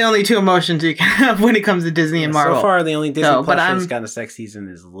there's really only 2 emotions you can have when it comes to Disney and Marvel. So far, the only Disney Plus show that's gotten a sex season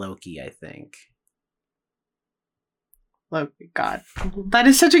is Loki, I think. Look, God, that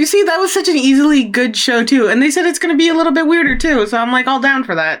is such a that was such an easily good show too, and they said it's going to be a little bit weirder too. So I'm like all down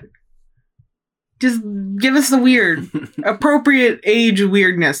for that. Just give us the weird, appropriate age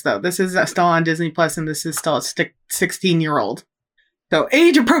weirdness though. This is still on Disney Plus, and this is still a 16-year-old. So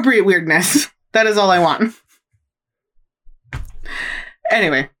age appropriate weirdness. That is all I want.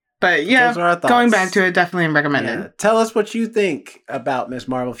 Anyway, but yeah, going back to it, definitely recommended. Yeah. Tell us what you think about Ms.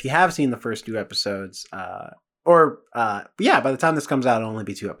 Marvel if you have seen the first 2 episodes. By the time this comes out, it'll only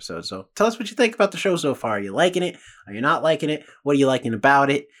be 2 episodes. So tell us what you think about the show so far. Are you liking it? Are you not liking it? What are you liking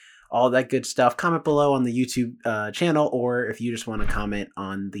about it? All that good stuff. Comment below on the YouTube channel, or if you just want to comment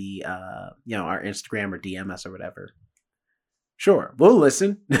on the our Instagram or DM us or whatever. Sure, we'll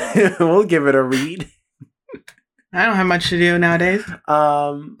listen. We'll give it a read. I don't have much to do nowadays.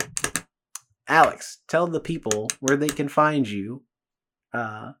 Alex, tell the people where they can find you.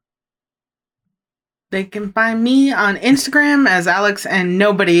 They can find me on Instagram as Alex and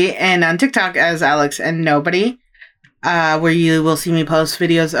Nobody, and on TikTok as Alex and Nobody, where you will see me post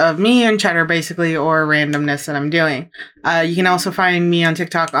videos of me and chatter, basically, or randomness that I'm doing. You can also find me on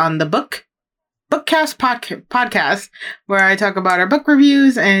TikTok on the Bookcast podcast, where I talk about our book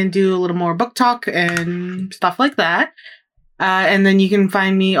reviews and do a little more book talk and stuff like that. And then you can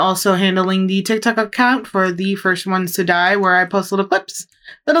find me also handling the TikTok account for The First Ones to Die, where I post little clips,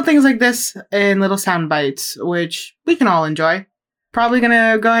 little things like this, and little sound bites, which we can all enjoy. Probably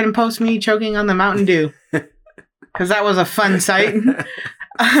gonna go ahead and post me choking on the Mountain Dew, because that was a fun sight.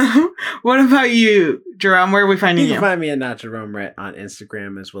 What about you, Jerome? Where are we finding you? You can find me at Not Jerome Rhett on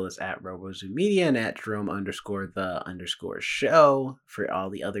Instagram, as well as at RoboZooMedia and at Jerome_the_show for all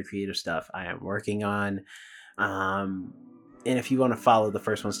the other creative stuff I am working on. And if you want to follow The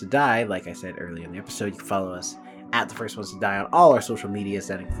First Ones to Die, like I said earlier in the episode, you can follow us at The First Ones to Die on all our social medias.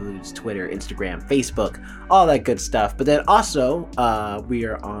 That includes Twitter, Instagram, Facebook, all that good stuff. But then also, we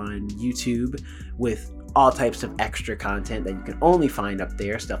are on YouTube with all types of extra content that you can only find up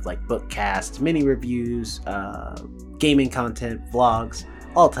there. Stuff like bookcasts, mini reviews, gaming content, vlogs,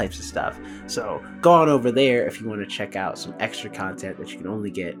 all types of stuff. So go on over there if you want to check out some extra content that you can only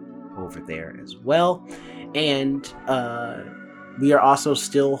get over there as well. And we are also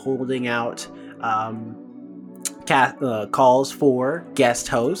still holding out calls for guest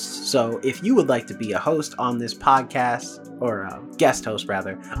hosts. So if you would like to be a host on this podcast, or a guest host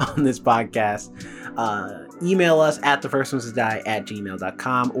rather, on this podcast, email us at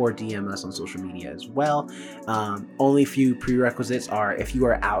thefirstones2die@gmail.com or DM us on social media as well. Only few prerequisites are if you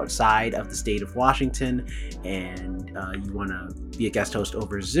are outside of the state of Washington and you want to be a guest host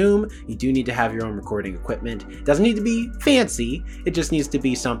over Zoom, you do need to have your own recording equipment. It doesn't need to be fancy. It just needs to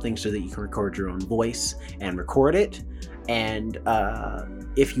be something so that you can record your own voice and record it. And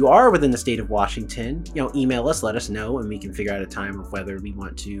if you are within the state of Washington, email us, let us know, and we can figure out a time of whether we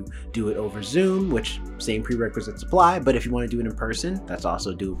want to do it over Zoom, which same prerequisites apply. But if you want to do it in person, that's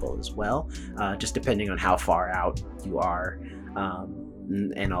also doable as well, just depending on how far out you are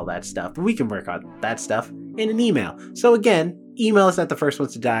and all that stuff. But we can work on that stuff in an email. So again, email us at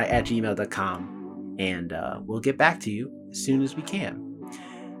thefirstones2die@gmail.com, and we'll get back to you as soon as we can.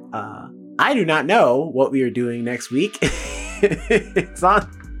 I do not know what we are doing next week. It's a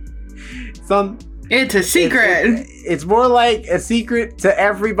secret. It's more like a secret to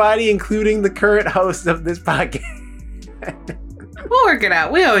everybody, including the current host of this podcast. We'll work it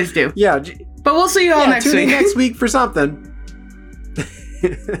out. We always do. Yeah. But we'll see you all next week. Next week for something.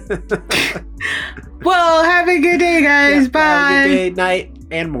 Well, have a good day, guys. Bye. Have a good day, night,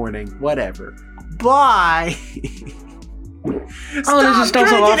 and morning. Whatever. Bye. Stop, this is still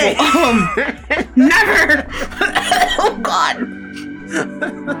so awful. Never. Oh, God.